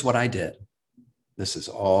 Here's what I did. This is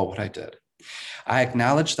all what I did. I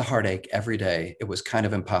acknowledged the heartache every day. It was kind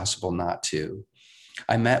of impossible not to.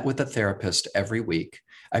 I met with a therapist every week.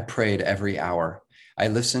 I prayed every hour. I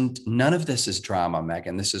listened. None of this is drama,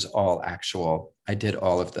 Megan. This is all actual. I did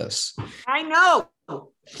all of this. I know.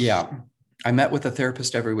 Yeah. I met with a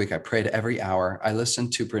therapist every week. I prayed every hour. I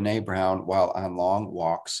listened to Brene Brown while on long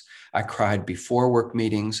walks. I cried before work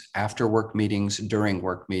meetings, after work meetings, during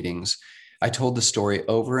work meetings. I told the story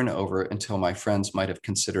over and over until my friends might have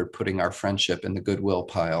considered putting our friendship in the goodwill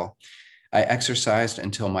pile. I exercised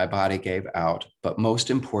until my body gave out. But most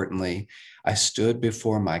importantly, I stood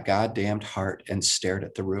before my goddamned heart and stared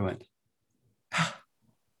at the ruin.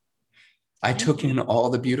 I took in all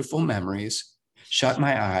the beautiful memories, shut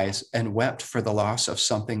my eyes, and wept for the loss of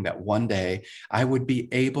something that one day I would be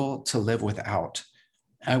able to live without.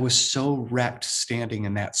 I was so wrecked standing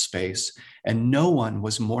in that space, and no one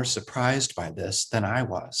was more surprised by this than I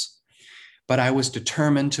was. But I was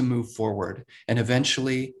determined to move forward, and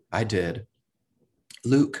eventually I did.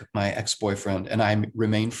 Luke, my ex-boyfriend, and I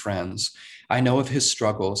remain friends. I know of his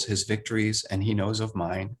struggles, his victories, and he knows of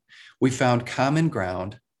mine. We found common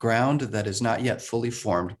ground that is not yet fully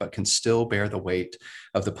formed, but can still bear the weight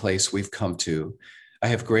of the place we've come to. I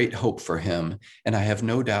have great hope for him, and I have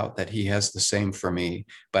no doubt that he has the same for me,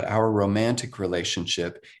 but our romantic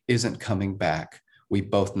relationship isn't coming back. We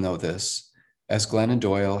both know this. As Glennon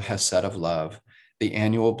Doyle has said of love, the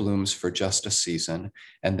annual blooms for just a season,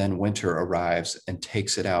 and then winter arrives and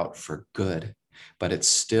takes it out for good, but it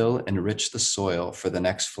still enriched the soil for the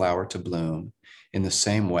next flower to bloom. In the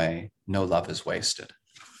same way, no love is wasted.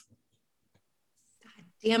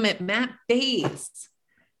 Damn it, Matt Bays.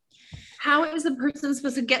 How is a person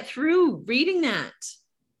supposed to get through reading that?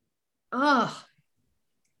 Oh,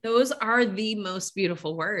 those are the most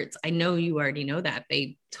beautiful words. I know you already know that.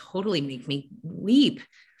 They totally make me weep.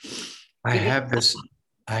 I have this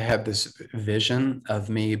vision of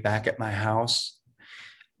me back at my house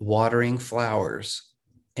watering flowers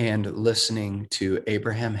and listening to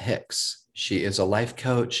Abraham Hicks. She is a life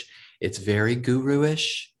coach. It's very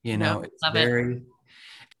guru-ish, it's very,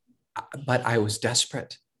 but I was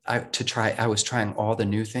desperate. I was trying all the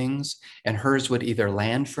new things, and hers would either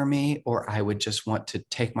land for me or I would just want to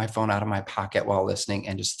take my phone out of my pocket while listening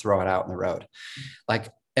and just throw it out in the road.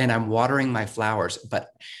 And I'm watering my flowers, but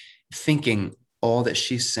thinking all that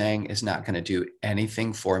she's saying is not going to do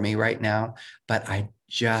anything for me right now. But I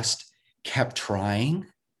just kept trying.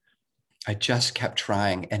 And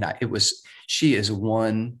she is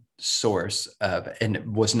one source of, and it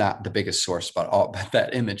was not the biggest source, but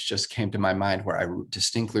that image just came to my mind where I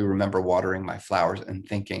distinctly remember watering my flowers and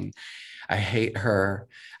thinking, I hate her.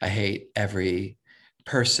 I hate every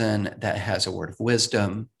person that has a word of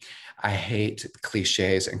wisdom. I hate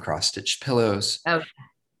cliches and cross-stitched pillows.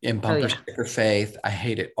 In bumper sticker faith. I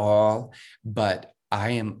hate it all, but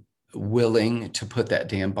I am willing to put that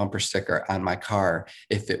damn bumper sticker on my car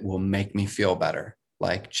if it will make me feel better.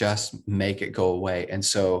 Just make it go away. And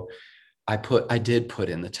so I did put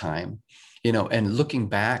in the time, and looking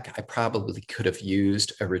back, I probably could have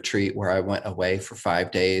used a retreat where I went away for 5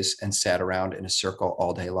 days and sat around in a circle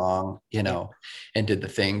all day long, and did the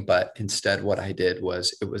thing. But instead what I did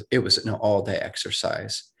was, it was an all day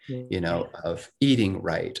exercise, of eating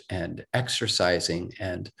right and exercising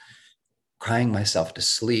and crying myself to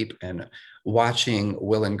sleep and watching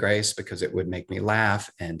Will and Grace because it would make me laugh,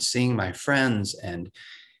 and seeing my friends and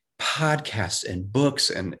podcasts and books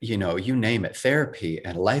and, you name it, therapy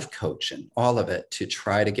and life coach and all of it to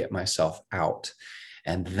try to get myself out.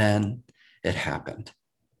 And then it happened.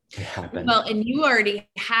 Well, and you already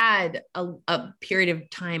had a period of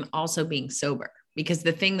time also being sober. Because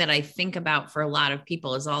the thing that I think about for a lot of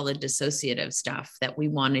people is all the dissociative stuff that we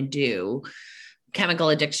want to do, chemical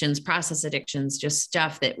addictions, process addictions, just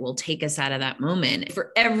stuff that will take us out of that moment.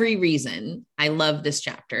 For every reason, I love this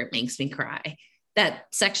chapter. It makes me cry. That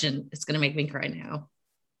section is going to make me cry now.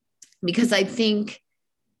 Because I think,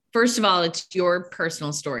 first of all, it's your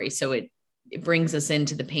personal story. So it brings us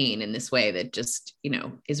into the pain in this way that just,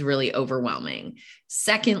 is really overwhelming.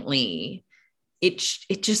 Secondly,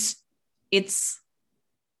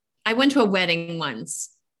 I went to a wedding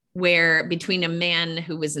once where between a man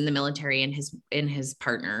who was in the military and his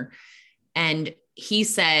partner, and he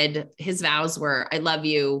said his vows were, I love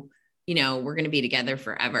you, we're going to be together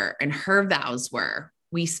forever. And her vows were,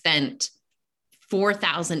 we spent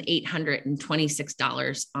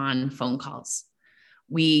 $4,826 on phone calls.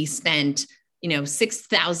 We spent,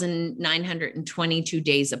 6,922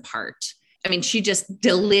 days apart. I mean, she just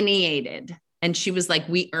delineated, and she was like,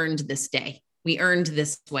 we earned this day. We earned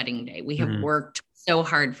this wedding day. We have worked so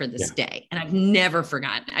hard for this day. And I've never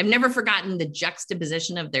forgotten the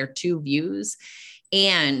juxtaposition of their two views.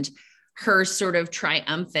 And her sort of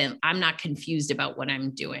triumphant, I'm not confused about what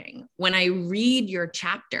I'm doing. When I read your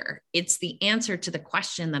chapter, it's the answer to the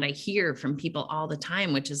question that I hear from people all the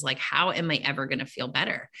time, which is like, how am I ever going to feel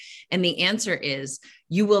better? And the answer is,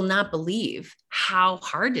 you will not believe how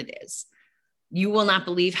hard it is. You will not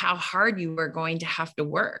believe how hard you are going to have to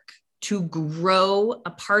work to grow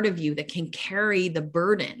a part of you that can carry the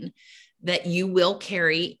burden that you will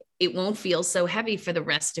carry. It won't feel so heavy for the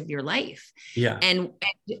rest of your life. Yeah. And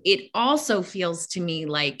it also feels to me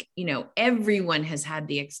like, everyone has had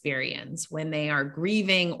the experience when they are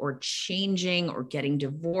grieving or changing or getting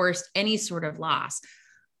divorced, any sort of loss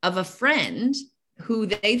of a friend who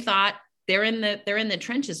they thought they're in the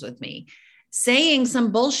trenches with me, saying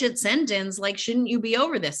some bullshit sentence like, shouldn't you be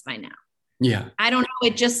over this by now? Yeah. I don't know.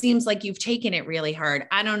 It just seems like you've taken it really hard.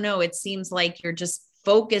 I don't know. It seems like you're just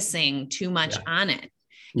focusing too much on it.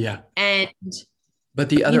 Yeah. But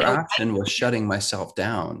the other option was shutting myself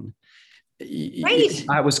down. Right.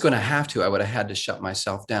 I was going to have to, I would have had to shut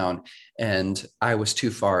myself down. And I was too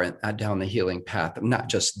far down the healing path, not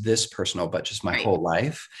just this personal, but just my whole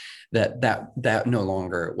life, that no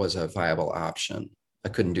longer was a viable option. I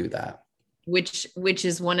couldn't do that. Which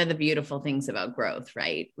is one of the beautiful things about growth,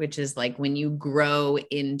 right? Which is like when you grow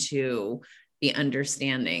into the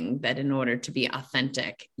understanding that in order to be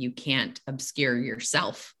authentic, you can't obscure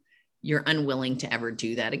yourself. You're unwilling to ever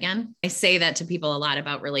do that again. I say that to people a lot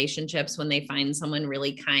about relationships when they find someone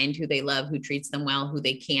really kind, who they love, who treats them well, who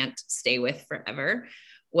they can't stay with forever.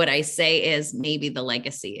 What I say is maybe the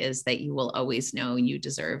legacy is that you will always know you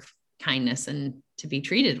deserve kindness and to be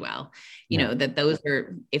treated well. That those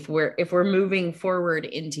are, if we're moving forward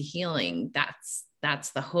into healing,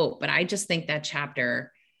 that's the hope. But I just think that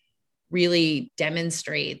chapter really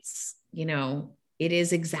demonstrates, it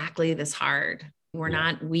is exactly this hard. We're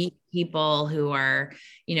not weak people who are,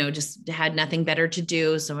 just had nothing better to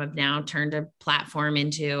do. So have now turned a platform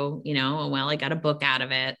into, well, I got a book out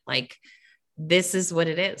of it. Like, this is what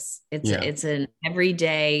it is. It's an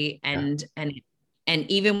everyday and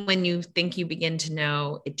even when you think you begin to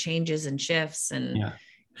know, it changes and shifts and,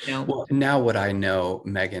 Well, now what I know,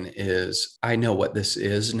 Megan, is I know what this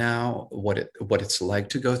is now, what it's like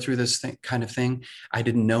to go through this kind of thing. I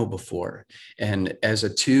didn't know before. And as a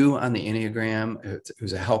 2 on the Enneagram,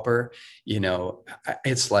 who's a helper,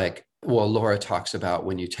 it's like, well, Laura talks about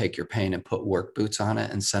when you take your pain and put work boots on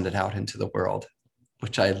it and send it out into the world,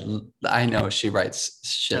 which I know she writes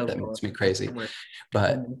shit that makes me crazy.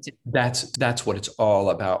 But that's what it's all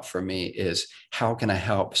about for me, is how can I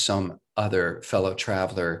help some other fellow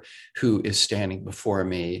traveler who is standing before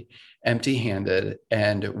me empty-handed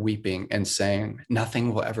and weeping and saying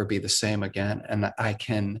nothing will ever be the same again. And I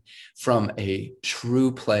can, from a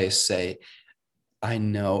true place, say, I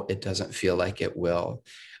know it doesn't feel like it will.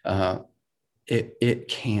 It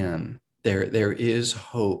can. There is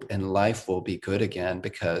hope, and life will be good again,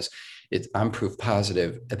 because I'm proof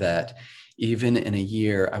positive that even in a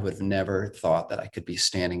year, I would have never thought that I could be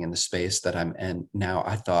standing in the space that I'm in now.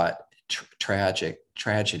 I thought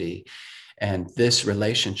tragedy. And this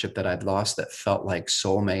relationship that I'd lost that felt like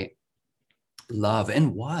soulmate love,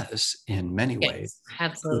 and was in many ways,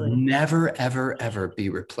 absolutely, could never, ever, ever be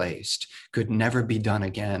replaced, could never be done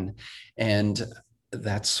again. And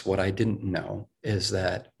that's what I didn't know, is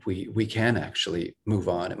that we can actually move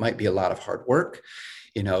on. It might be a lot of hard work,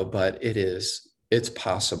 but it's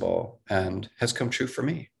possible, and has come true for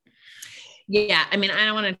me. Yeah. I mean, I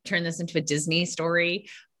don't want to turn this into a Disney story,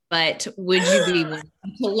 but would you be willing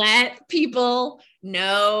to let people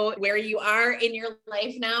know where you are in your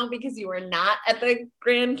life now? Because you are not at the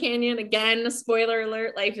Grand Canyon. Again, spoiler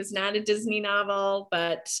alert, life is not a Disney novel,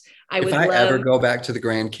 but if I ever go back to the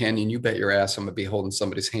Grand Canyon, you bet your ass I'm going to be holding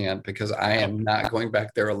somebody's hand, because I am not going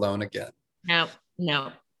back there alone again.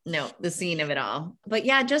 No, the scene of it all. But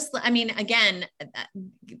yeah, again,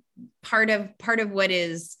 part of what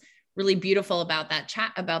is really beautiful about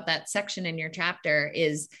that section in your chapter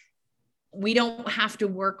is we don't have to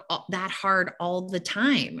work that hard all the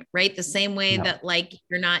time, right? The same way that like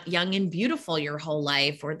you're not young and beautiful your whole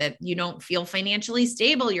life, or that you don't feel financially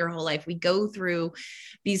stable your whole life. We go through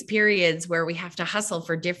these periods where we have to hustle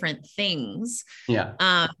for different things.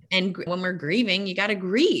 Yeah. And when we're grieving, you got to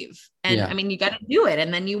grieve. And I mean, you got to do it.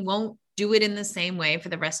 And then you won't do it in the same way for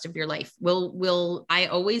the rest of your life. Will I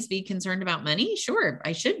always be concerned about money? Sure,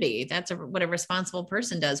 I should be. That's what a responsible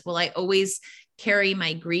person does. Will I always carry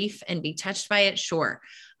my grief and be touched by it? Sure.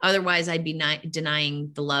 Otherwise, I'd be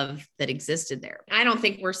denying the love that existed there. I don't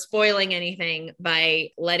think we're spoiling anything by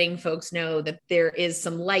letting folks know that there is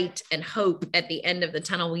some light and hope at the end of the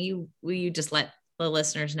tunnel. Will you just let the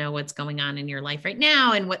listeners know what's going on in your life right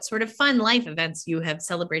now and what sort of fun life events you have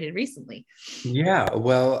celebrated recently. Yeah.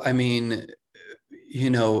 Well, I mean,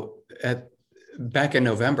 back in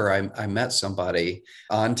November, I met somebody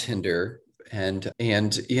on Tinder, and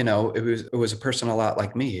it was a person a lot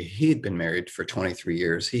like me. He'd been married for 23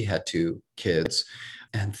 years. He had 2 kids,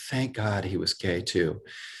 and thank God he was gay too.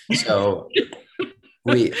 So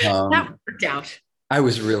we That worked out. I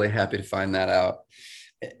was really happy to find that out.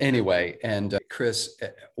 Anyway, and Chris,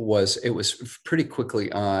 it was pretty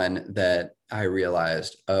quickly on that I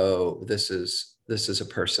realized, oh, this is a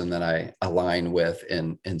person that I align with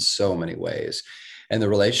in so many ways. And the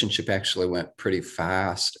relationship actually went pretty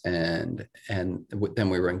fast, and then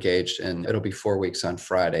we were engaged, and it'll be 4 weeks on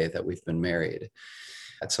Friday that we've been married.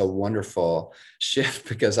 It's a wonderful shift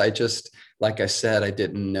because like I said, I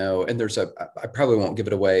didn't know. And I probably won't give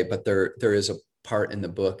it away, but there is a part in the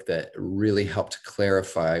book that really helped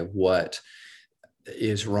clarify what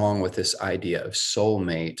is wrong with this idea of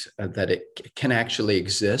soulmate, that it can actually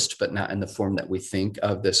exist, but not in the form that we think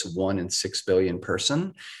of, this 1 in 6 billion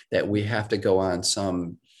person that we have to go on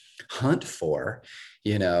some hunt for,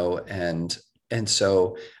 and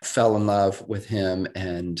so fell in love with him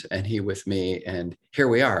and he with me. And here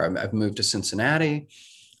we are. I've moved to Cincinnati,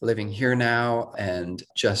 living here now, and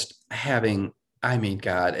just having, I mean,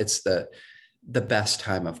 God, it's the best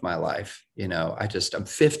time of my life. I'm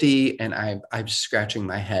 50 and I'm scratching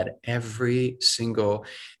my head every single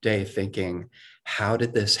day thinking, how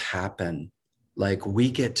did this happen? Like, we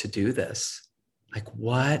get to do this. Like,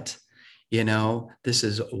 what? This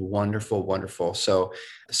is wonderful, wonderful. So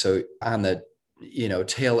on the,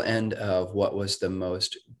 tail end of what was the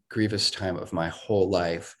most grievous time of my whole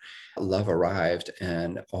life, love arrived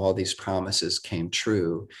and all these promises came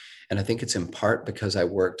true. And I think it's in part because I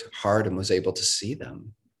worked hard and was able to see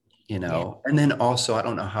them, Yeah. and then also, I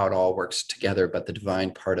don't know how it all works together, but the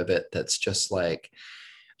divine part of it, that's just like,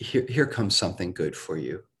 here comes something good for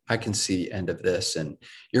you. I can see the end of this and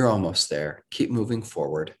you're almost there. Keep moving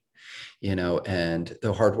forward. And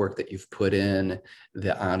the hard work that you've put in,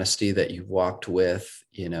 the honesty that you've walked with,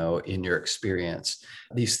 in your experience,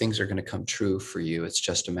 these things are going to come true for you. It's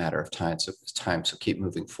just a matter of time. So keep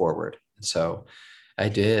moving forward. And so I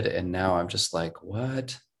did. And now I'm just like,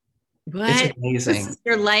 what? It's amazing. This is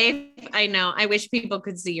your life. I know. I wish people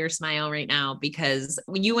could see your smile right now, because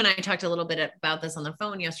you and I talked a little bit about this on the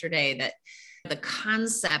phone yesterday, that the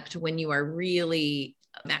concept, when you are really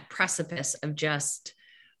that precipice of just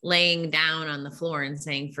laying down on the floor and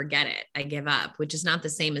saying, forget it, I give up, which is not the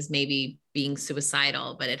same as maybe being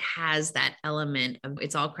suicidal, but it has that element of,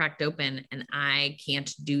 it's all cracked open and I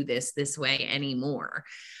can't do this way anymore.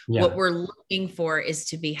 Yeah. What we're looking for is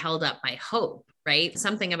to be held up by hope, right?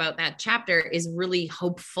 Something about that chapter is really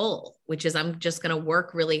hopeful, which is, I'm just going to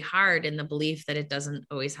work really hard in the belief that it doesn't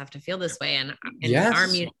always have to feel this way. And Yes. our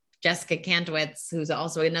Jessica Kantowitz, who's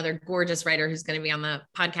also another gorgeous writer who's going to be on the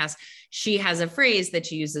podcast, she has a phrase that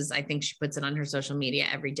she uses. I think she puts it on her social media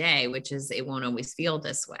every day, which is, it won't always feel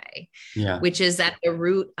this way. Yeah. Which is at the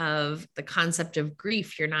root of the concept of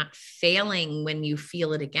grief. You're not failing when you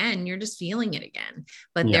feel it again, you're just feeling it again.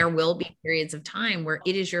 But Yeah. there will be periods of time where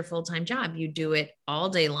it is your full-time job. You do it all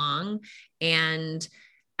day long. And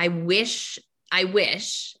I wish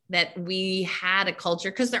that we had a culture,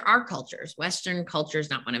 because there are cultures, Western culture is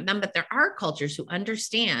not one of them, but there are cultures who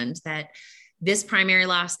understand that this primary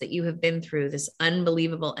loss that you have been through, this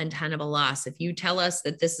unbelievable, untenable loss, if you tell us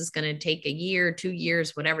that this is going to take a year, 2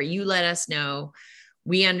 years, whatever, you let us know.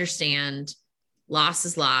 We understand loss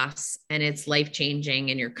is loss and it's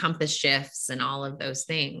life-changing and your compass shifts and all of those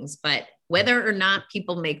things. But whether or not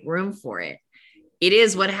people make room for it, it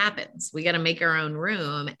is what happens. We got to make our own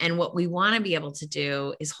room. And what we want to be able to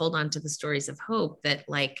do is hold on to the stories of hope that,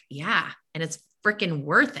 like, yeah, and it's freaking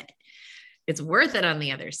worth it. It's worth it on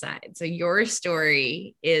the other side. So your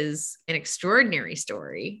story is an extraordinary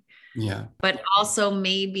story. Yeah. But also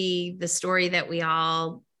maybe the story that we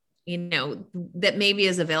all, that maybe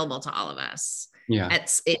is available to all of us. Yeah.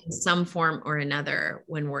 In some form or another,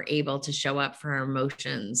 when we're able to show up for our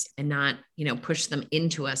emotions and not, push them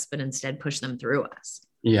into us, but instead push them through us.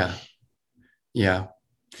 Yeah. Yeah.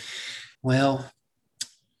 Well,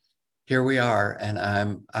 here we are, and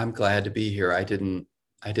I'm glad to be here. I didn't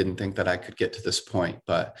think that I could get to this point,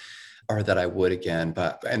 or that I would again,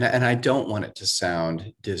 and I don't want it to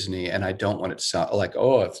sound Disney, and I don't want it to sound like,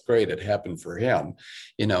 oh, it's great, it happened for him.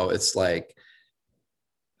 It's like,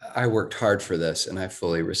 I worked hard for this and I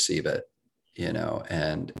fully receive it. Yeah,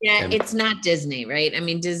 and it's not Disney, right? I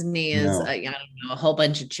mean, Disney is, no, I don't know, a whole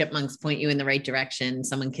bunch of chipmunks point you in the right direction.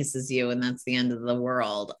 Someone kisses you, and that's the end of the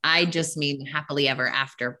world. I just mean happily ever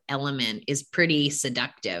after element is pretty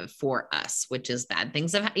seductive for us, which is bad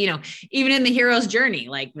things have, even in the hero's journey,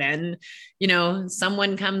 like then,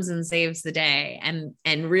 someone comes and saves the day.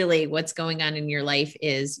 And really what's going on in your life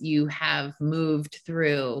is you have moved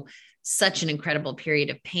through such an incredible period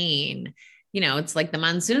of pain. It's like the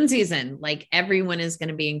monsoon season. Like everyone is going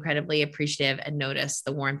to be incredibly appreciative and notice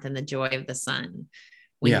the warmth and the joy of the sun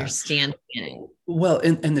when you're yeah. standing in it. Well,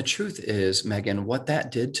 and the truth is, Megan, what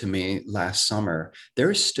that did to me last summer,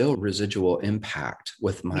 there's still residual impact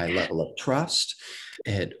with my level of trust.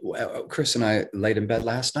 Chris and I laid in bed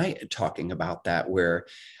last night talking about that, where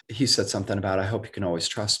he said something about, I hope you can always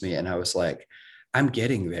trust me. And I was like, I'm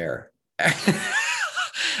getting there.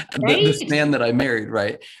 Right? This man that I married,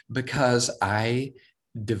 right? Because I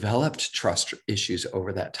developed trust issues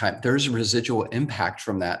over that time. There's residual impact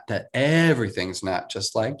from that everything's not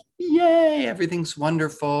just like, yay, everything's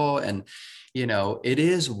wonderful. And, it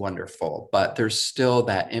is wonderful, but there's still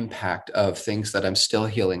that impact of things that I'm still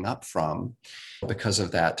healing up from because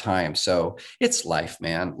of that time. So it's life,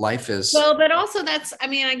 man. Life is. Well, but also again,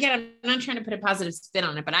 I'm not trying to put a positive spin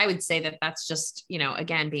on it, but I would say that that's just,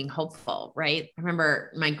 again, being hopeful, right? I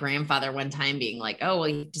remember my grandfather one time being like, oh, well,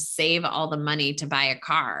 you have to save all the money to buy a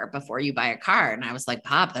car before you buy a car. And I was like,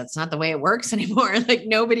 Pop, that's not the way it works anymore. Like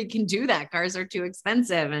nobody can do that. Cars are too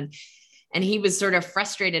expensive. And he was sort of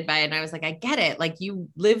frustrated by it. And I was like, I get it. Like you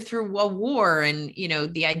lived through a war and,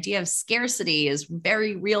 the idea of scarcity is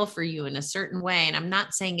very real for you in a certain way. And I'm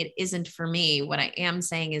not saying it isn't for me. What I am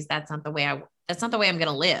saying is that's not the way I'm going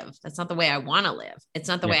to live. That's not the way I want to live. It's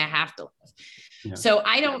not the way I have to live. Yeah. So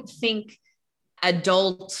I don't think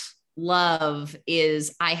adult love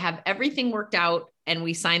is I have everything worked out and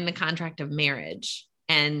we sign the contract of marriage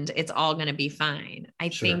and it's all going to be fine. I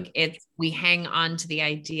think we hang on to the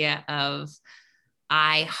idea of,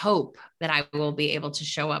 I hope that I will be able to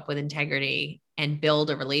show up with integrity and build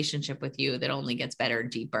a relationship with you that only gets better,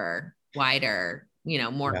 deeper, wider,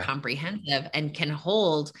 more comprehensive and can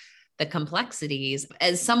hold the complexities.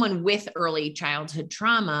 As someone with early childhood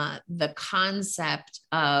trauma, the concept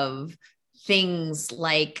of things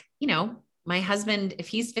like, my husband, if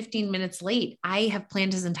he's 15 minutes late, I have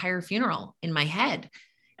planned his entire funeral in my head,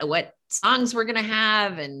 what songs we're going to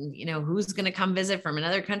have and, who's going to come visit from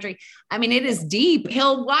another country. I mean, it is deep.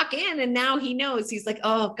 He'll walk in and now he knows. He's like,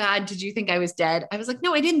 oh God, did you think I was dead? I was like,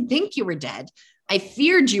 no, I didn't think you were dead. I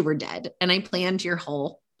feared you were dead. And I planned your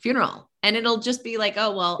whole funeral. And it'll just be like,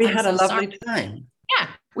 oh, well, we had a lovely time. Yeah.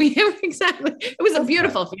 Exactly. It was a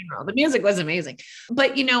beautiful funeral. The music was amazing.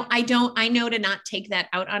 But, I know to not take that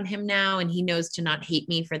out on him now. And he knows to not hate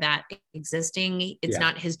me for that existing. It's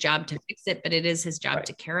not his job to fix it, but it is his job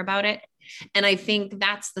to care about it. And I think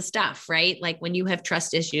that's the stuff, right? Like when you have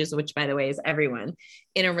trust issues, which by the way is everyone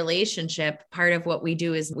in a relationship, part of what we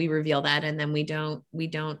do is we reveal that and then we don't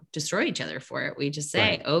destroy each other for it. We just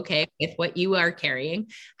say, okay, with what you are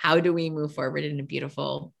carrying, how do we move forward in a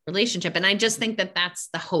beautiful relationship? And I just think that that's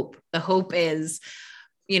the hope. The hope is,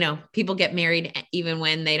 people get married even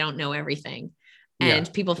when they don't know everything.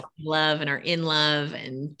 And people fall in love and are in love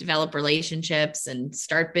and develop relationships and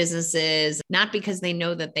start businesses, not because they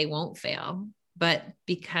know that they won't fail, but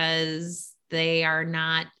because they are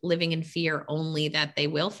not living in fear only that they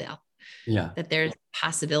will fail. Yeah. That there's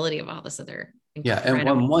possibility of all this other.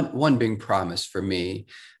 And one big promise for me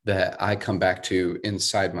that I come back to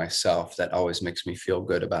inside myself that always makes me feel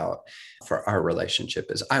good about for our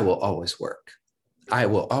relationship is I will always work. I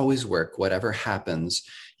will always work. Whatever happens,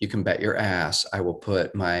 you can bet your ass I will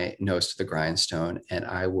put my nose to the grindstone and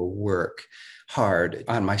I will work hard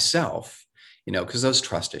on myself, because those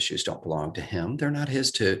trust issues don't belong to him. They're not his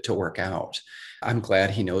to work out. I'm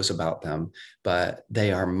glad he knows about them, but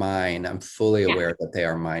they are mine. I'm fully aware that they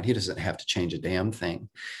are mine. He doesn't have to change a damn thing.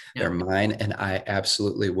 No. They're mine, and I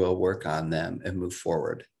absolutely will work on them and move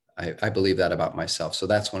forward. I believe that about myself. So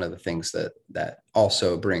that's one of the things that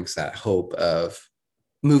also brings that hope of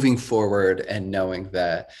moving forward and knowing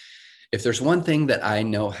that if there's one thing that I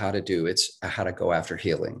know how to do, it's how to go after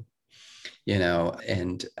healing,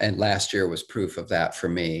 and last year was proof of that for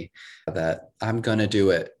me, that I'm going to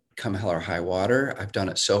do it come hell or high water. I've done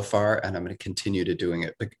it so far and I'm going to continue to doing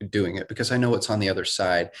it because I know what's on the other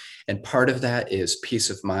side. And part of that is peace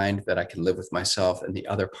of mind that I can live with myself. And the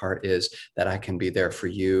other part is that I can be there for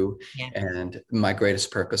you. Yeah. And my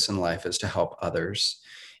greatest purpose in life is to help others.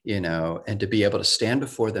 And to be able to stand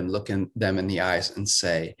before them, look them in the eyes and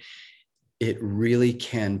say, it really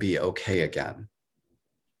can be okay again.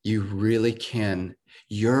 You really can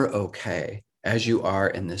You're okay as you are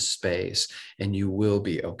in this space, and you will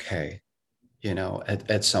be okay,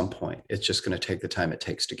 at some point. It's just going to take the time it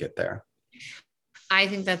takes to get there. I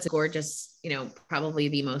think that's a gorgeous, probably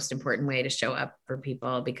the most important way to show up for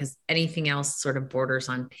people, because anything else sort of borders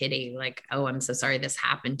on pity, like, oh, I'm so sorry this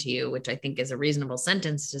happened to you, which I think is a reasonable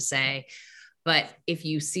sentence to say. But if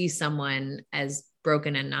you see someone as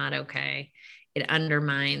broken and not okay, it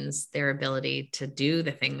undermines their ability to do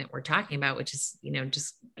the thing that we're talking about, which is,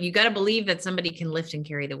 just, you got to believe that somebody can lift and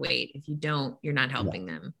carry the weight. If you don't, you're not helping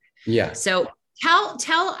them. Yeah. So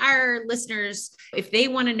tell our listeners, if they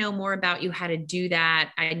want to know more about you, how to do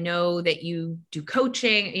that. I know that you do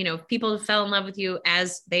coaching, if people fell in love with you,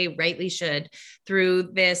 as they rightly should, through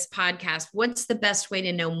this podcast, what's the best way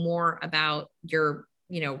to know more about your,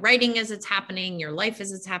 writing as it's happening, your life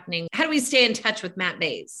as it's happening? How do we stay in touch with Matt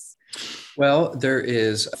Bayes? Well,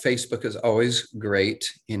 Facebook is always great.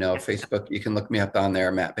 Facebook, you can look me up on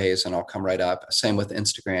there, Matt Bayes, and I'll come right up. Same with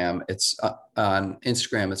Instagram. It's on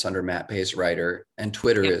Instagram, it's under Matt Bayes Writer, and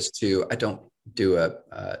Twitter is too. I don't do a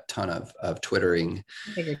ton of Twittering.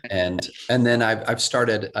 And then I've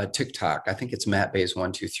started a TikTok. I think it's Matt Bayes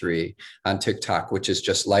 123 on TikTok, which is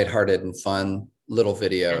just lighthearted and fun little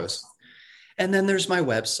videos. And then there's my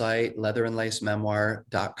website,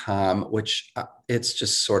 leatherandlacememoir.com, which it's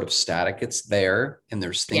just sort of static. It's there, and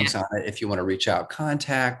there's things on it if you want to reach out,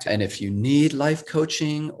 contact. And if you need life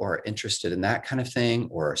coaching or interested in that kind of thing,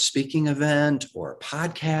 or a speaking event or a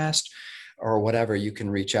podcast or whatever, you can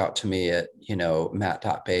reach out to me at,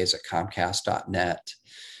 matt.bayes@comcast.net.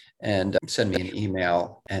 And send me an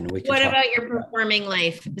email, and we can. What about your performing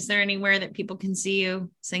life? Is there anywhere that people can see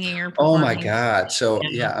you singing or performing? Oh my God. So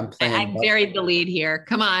I'm playing. I buried the lead here.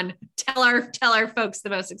 Come on. Tell our folks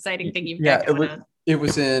the most exciting thing you've got going on. It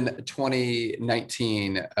was in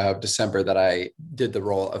 2019 of December that I did the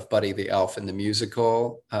role of Buddy the Elf in the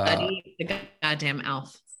musical. Buddy the goddamn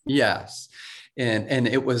elf. Yes. And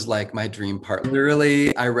it was like my dream part.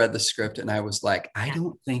 Literally, I read the script and I was like, I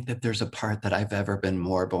don't think that there's a part that I've ever been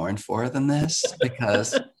more born for than this,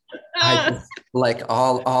 because I just, like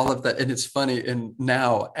all of that. And it's funny. And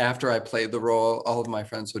now after I played the role, all of my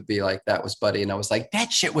friends would be like, that was Buddy. And I was like,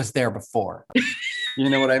 that shit was there before. You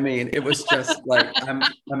know what I mean? It was just like, I'm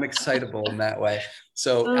excitable in that way.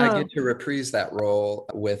 So I get to reprise that role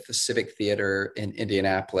with the Civic Theater in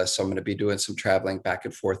Indianapolis. So I'm going to be doing some traveling back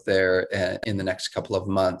and forth there in the next couple of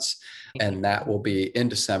months. And that will be in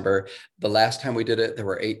December. The last time we did it, there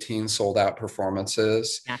were 18 sold out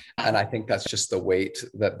performances. Yeah. And I think that's just the weight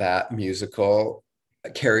that musical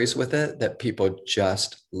carries with it, that people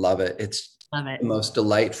just love it. It's the most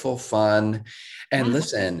delightful, fun. And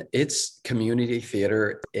listen, it's community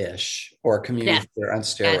theater-ish, or community theater on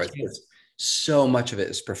steroids. So much of it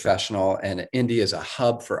is professional, and Indy is a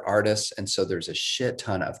hub for artists. And so there's a shit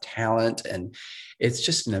ton of talent, and it's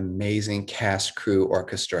just an amazing cast, crew,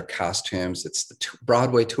 orchestra, costumes. It's the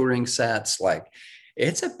Broadway touring sets. Like,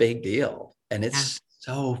 it's a big deal, and it's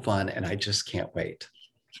so fun. And I just can't wait.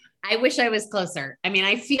 I wish I was closer. I mean,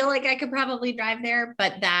 I feel like I could probably drive there,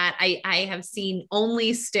 but that I have seen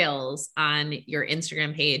only stills on your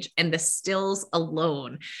Instagram page, and the stills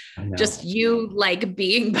alone, just you like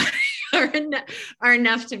being by are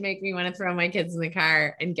enough to make me want to throw my kids in the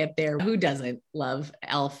car and get there. Who doesn't love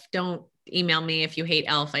Elf? Don't email me if you hate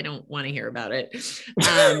Elf. I don't want to hear about it.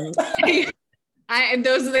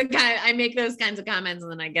 Those are the kind, I make those kinds of comments,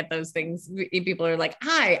 and then I get those things. People are like,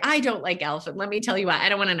 hi, I don't like Elf. And let me tell you why. I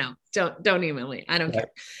don't want to know. Don't email me. I don't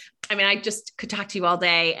care. I mean, I just could talk to you all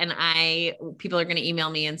day, and people are going to email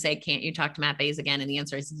me and say, can't you talk to Matt Bayes again? And the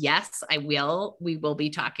answer is yes, I will. We will be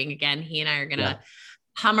talking again. He and I are going to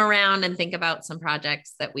hum around and think about some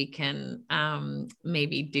projects that we can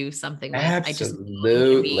maybe do something with.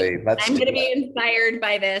 Absolutely. I'm going to be inspired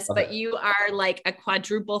by this, but you are like a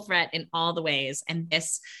quadruple threat in all the ways. And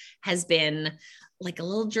this has been like a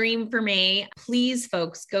little dream for me. Please,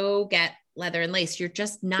 folks, go get Leather and Lace. You're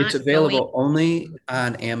just not. It's available only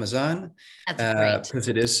on Amazon. That's great. Because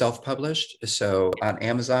it is self-published. So on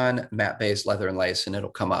Amazon, Matt Bayes Leather and Lace, and it'll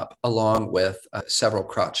come up along with several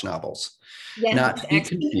crotch novels. Yes, not to be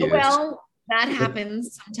confused. Well, that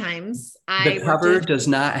happens sometimes. The cover does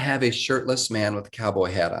not have a shirtless man with a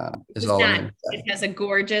cowboy hat on. Is all I'm saying. It has a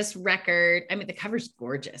gorgeous record. I mean, the cover's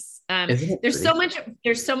gorgeous. There's so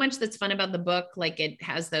much that's fun about the book. Like, it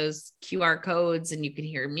has those QR codes, and you can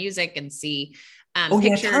hear music and see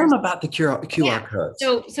pictures. Tell them about the QR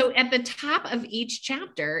codes. So at the top of each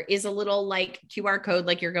chapter is a little like QR code,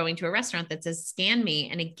 like you're going to a restaurant, that says "Scan me,"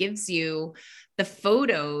 and it gives you the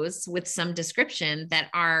photos with some description that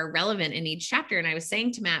are relevant in each chapter. And I was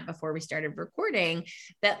saying to Matt before we started recording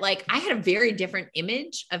that like I had a very different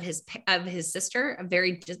image of his sister, a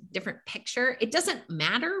very different picture. It doesn't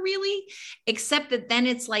matter really, except that then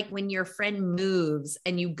it's like when your friend moves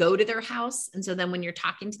and you go to their house. And so then when you're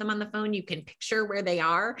talking to them on the phone, you can picture where they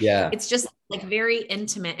are. Yeah. It's just like very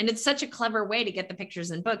intimate. And it's such a clever way to get the pictures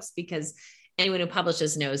in books, because anyone who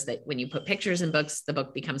publishes knows that when you put pictures in books, the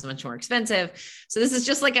book becomes much more expensive. So this is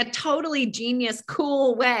just like a totally genius,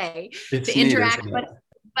 cool way to interact.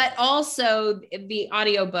 But also the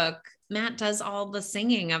audiobook, Matt does all the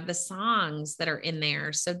singing of the songs that are in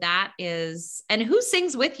there. So that is, and who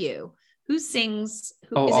sings with you? Who sings?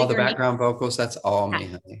 All the background vocals. That's all me,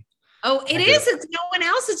 honey. Oh, it is. It's no one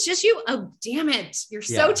else. It's just you. Oh, damn it. You're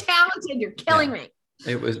so talented. You're killing me.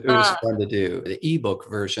 It was fun to do. The ebook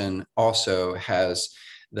version also has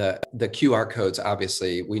the QR codes.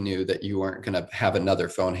 Obviously, we knew that you weren't going to have another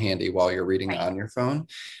phone handy while you're reading on your phone.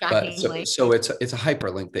 But so it's a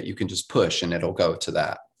hyperlink that you can just push and it'll go to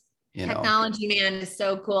that. Technology, man, is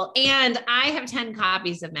so cool. And I have 10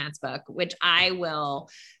 copies of Matt's book, which I will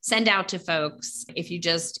send out to folks. If you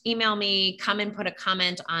just email me, come and put a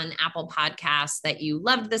comment on Apple Podcasts that you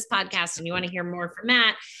loved this podcast and you want to hear more from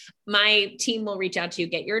Matt, my team will reach out to you,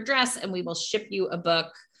 get your address, and we will ship you a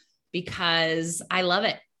book because I love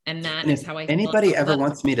it. And that is how I feel. Anybody ever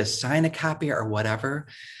wants me to sign a copy or whatever,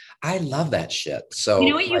 I love that shit. So you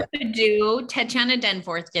know what you could do? Tatiana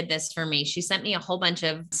Denforth did this for me. She sent me a whole bunch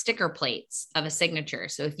of sticker plates of a signature.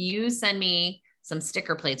 So if you send me some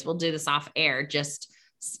sticker plates, we'll do this off air, just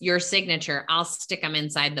your signature, I'll stick them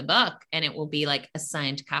inside the book and it will be like a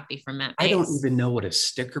signed copy from Matt Bates. I don't even know what a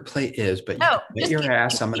sticker plate is, but get your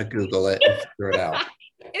ass, I'm going to Google it and figure it out.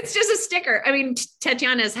 It's just a sticker. I mean,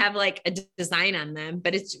 Tatiana's have like a design on them,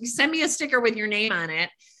 but send me a sticker with your name on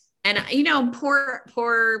it. And,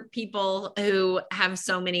 poor people who have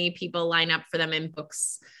so many people line up for them in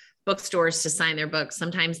bookstores to sign their books.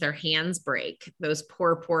 Sometimes their hands break, those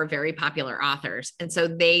poor, very popular authors. And so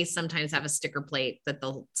they sometimes have a sticker plate that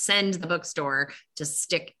they'll send the bookstore to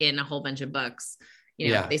stick in a whole bunch of books.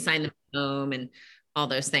 They sign them home and all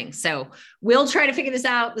those things. So we'll try to figure this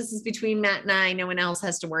out. This is between Matt and I. No one else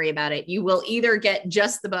has to worry about it. You will either get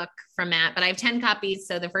just the book from Matt, but I have 10 copies.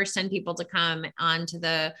 So the first 10 people to come onto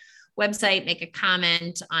the website, make a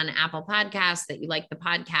comment on Apple Podcasts that you like the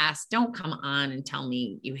podcast. Don't come on and tell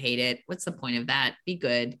me you hate it. What's the point of that? Be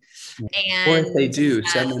good. And or if they do,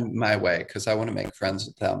 send them my way because I want to make friends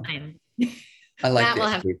with them. I like Matt will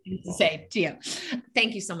have things to say to you.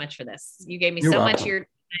 Thank you so much for this. You gave me so much of your time.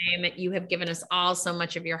 You have given us all so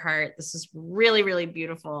much of your heart. This is really, really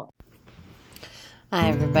beautiful. Hi,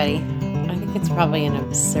 everybody. I think it's probably an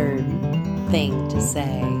absurd thing to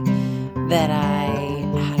say that I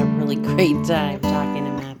had a really great time talking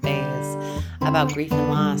to Matt Bates about grief and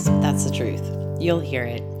loss, but that's the truth. You'll hear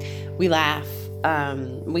it. We laugh.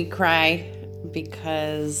 We cry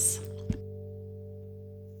because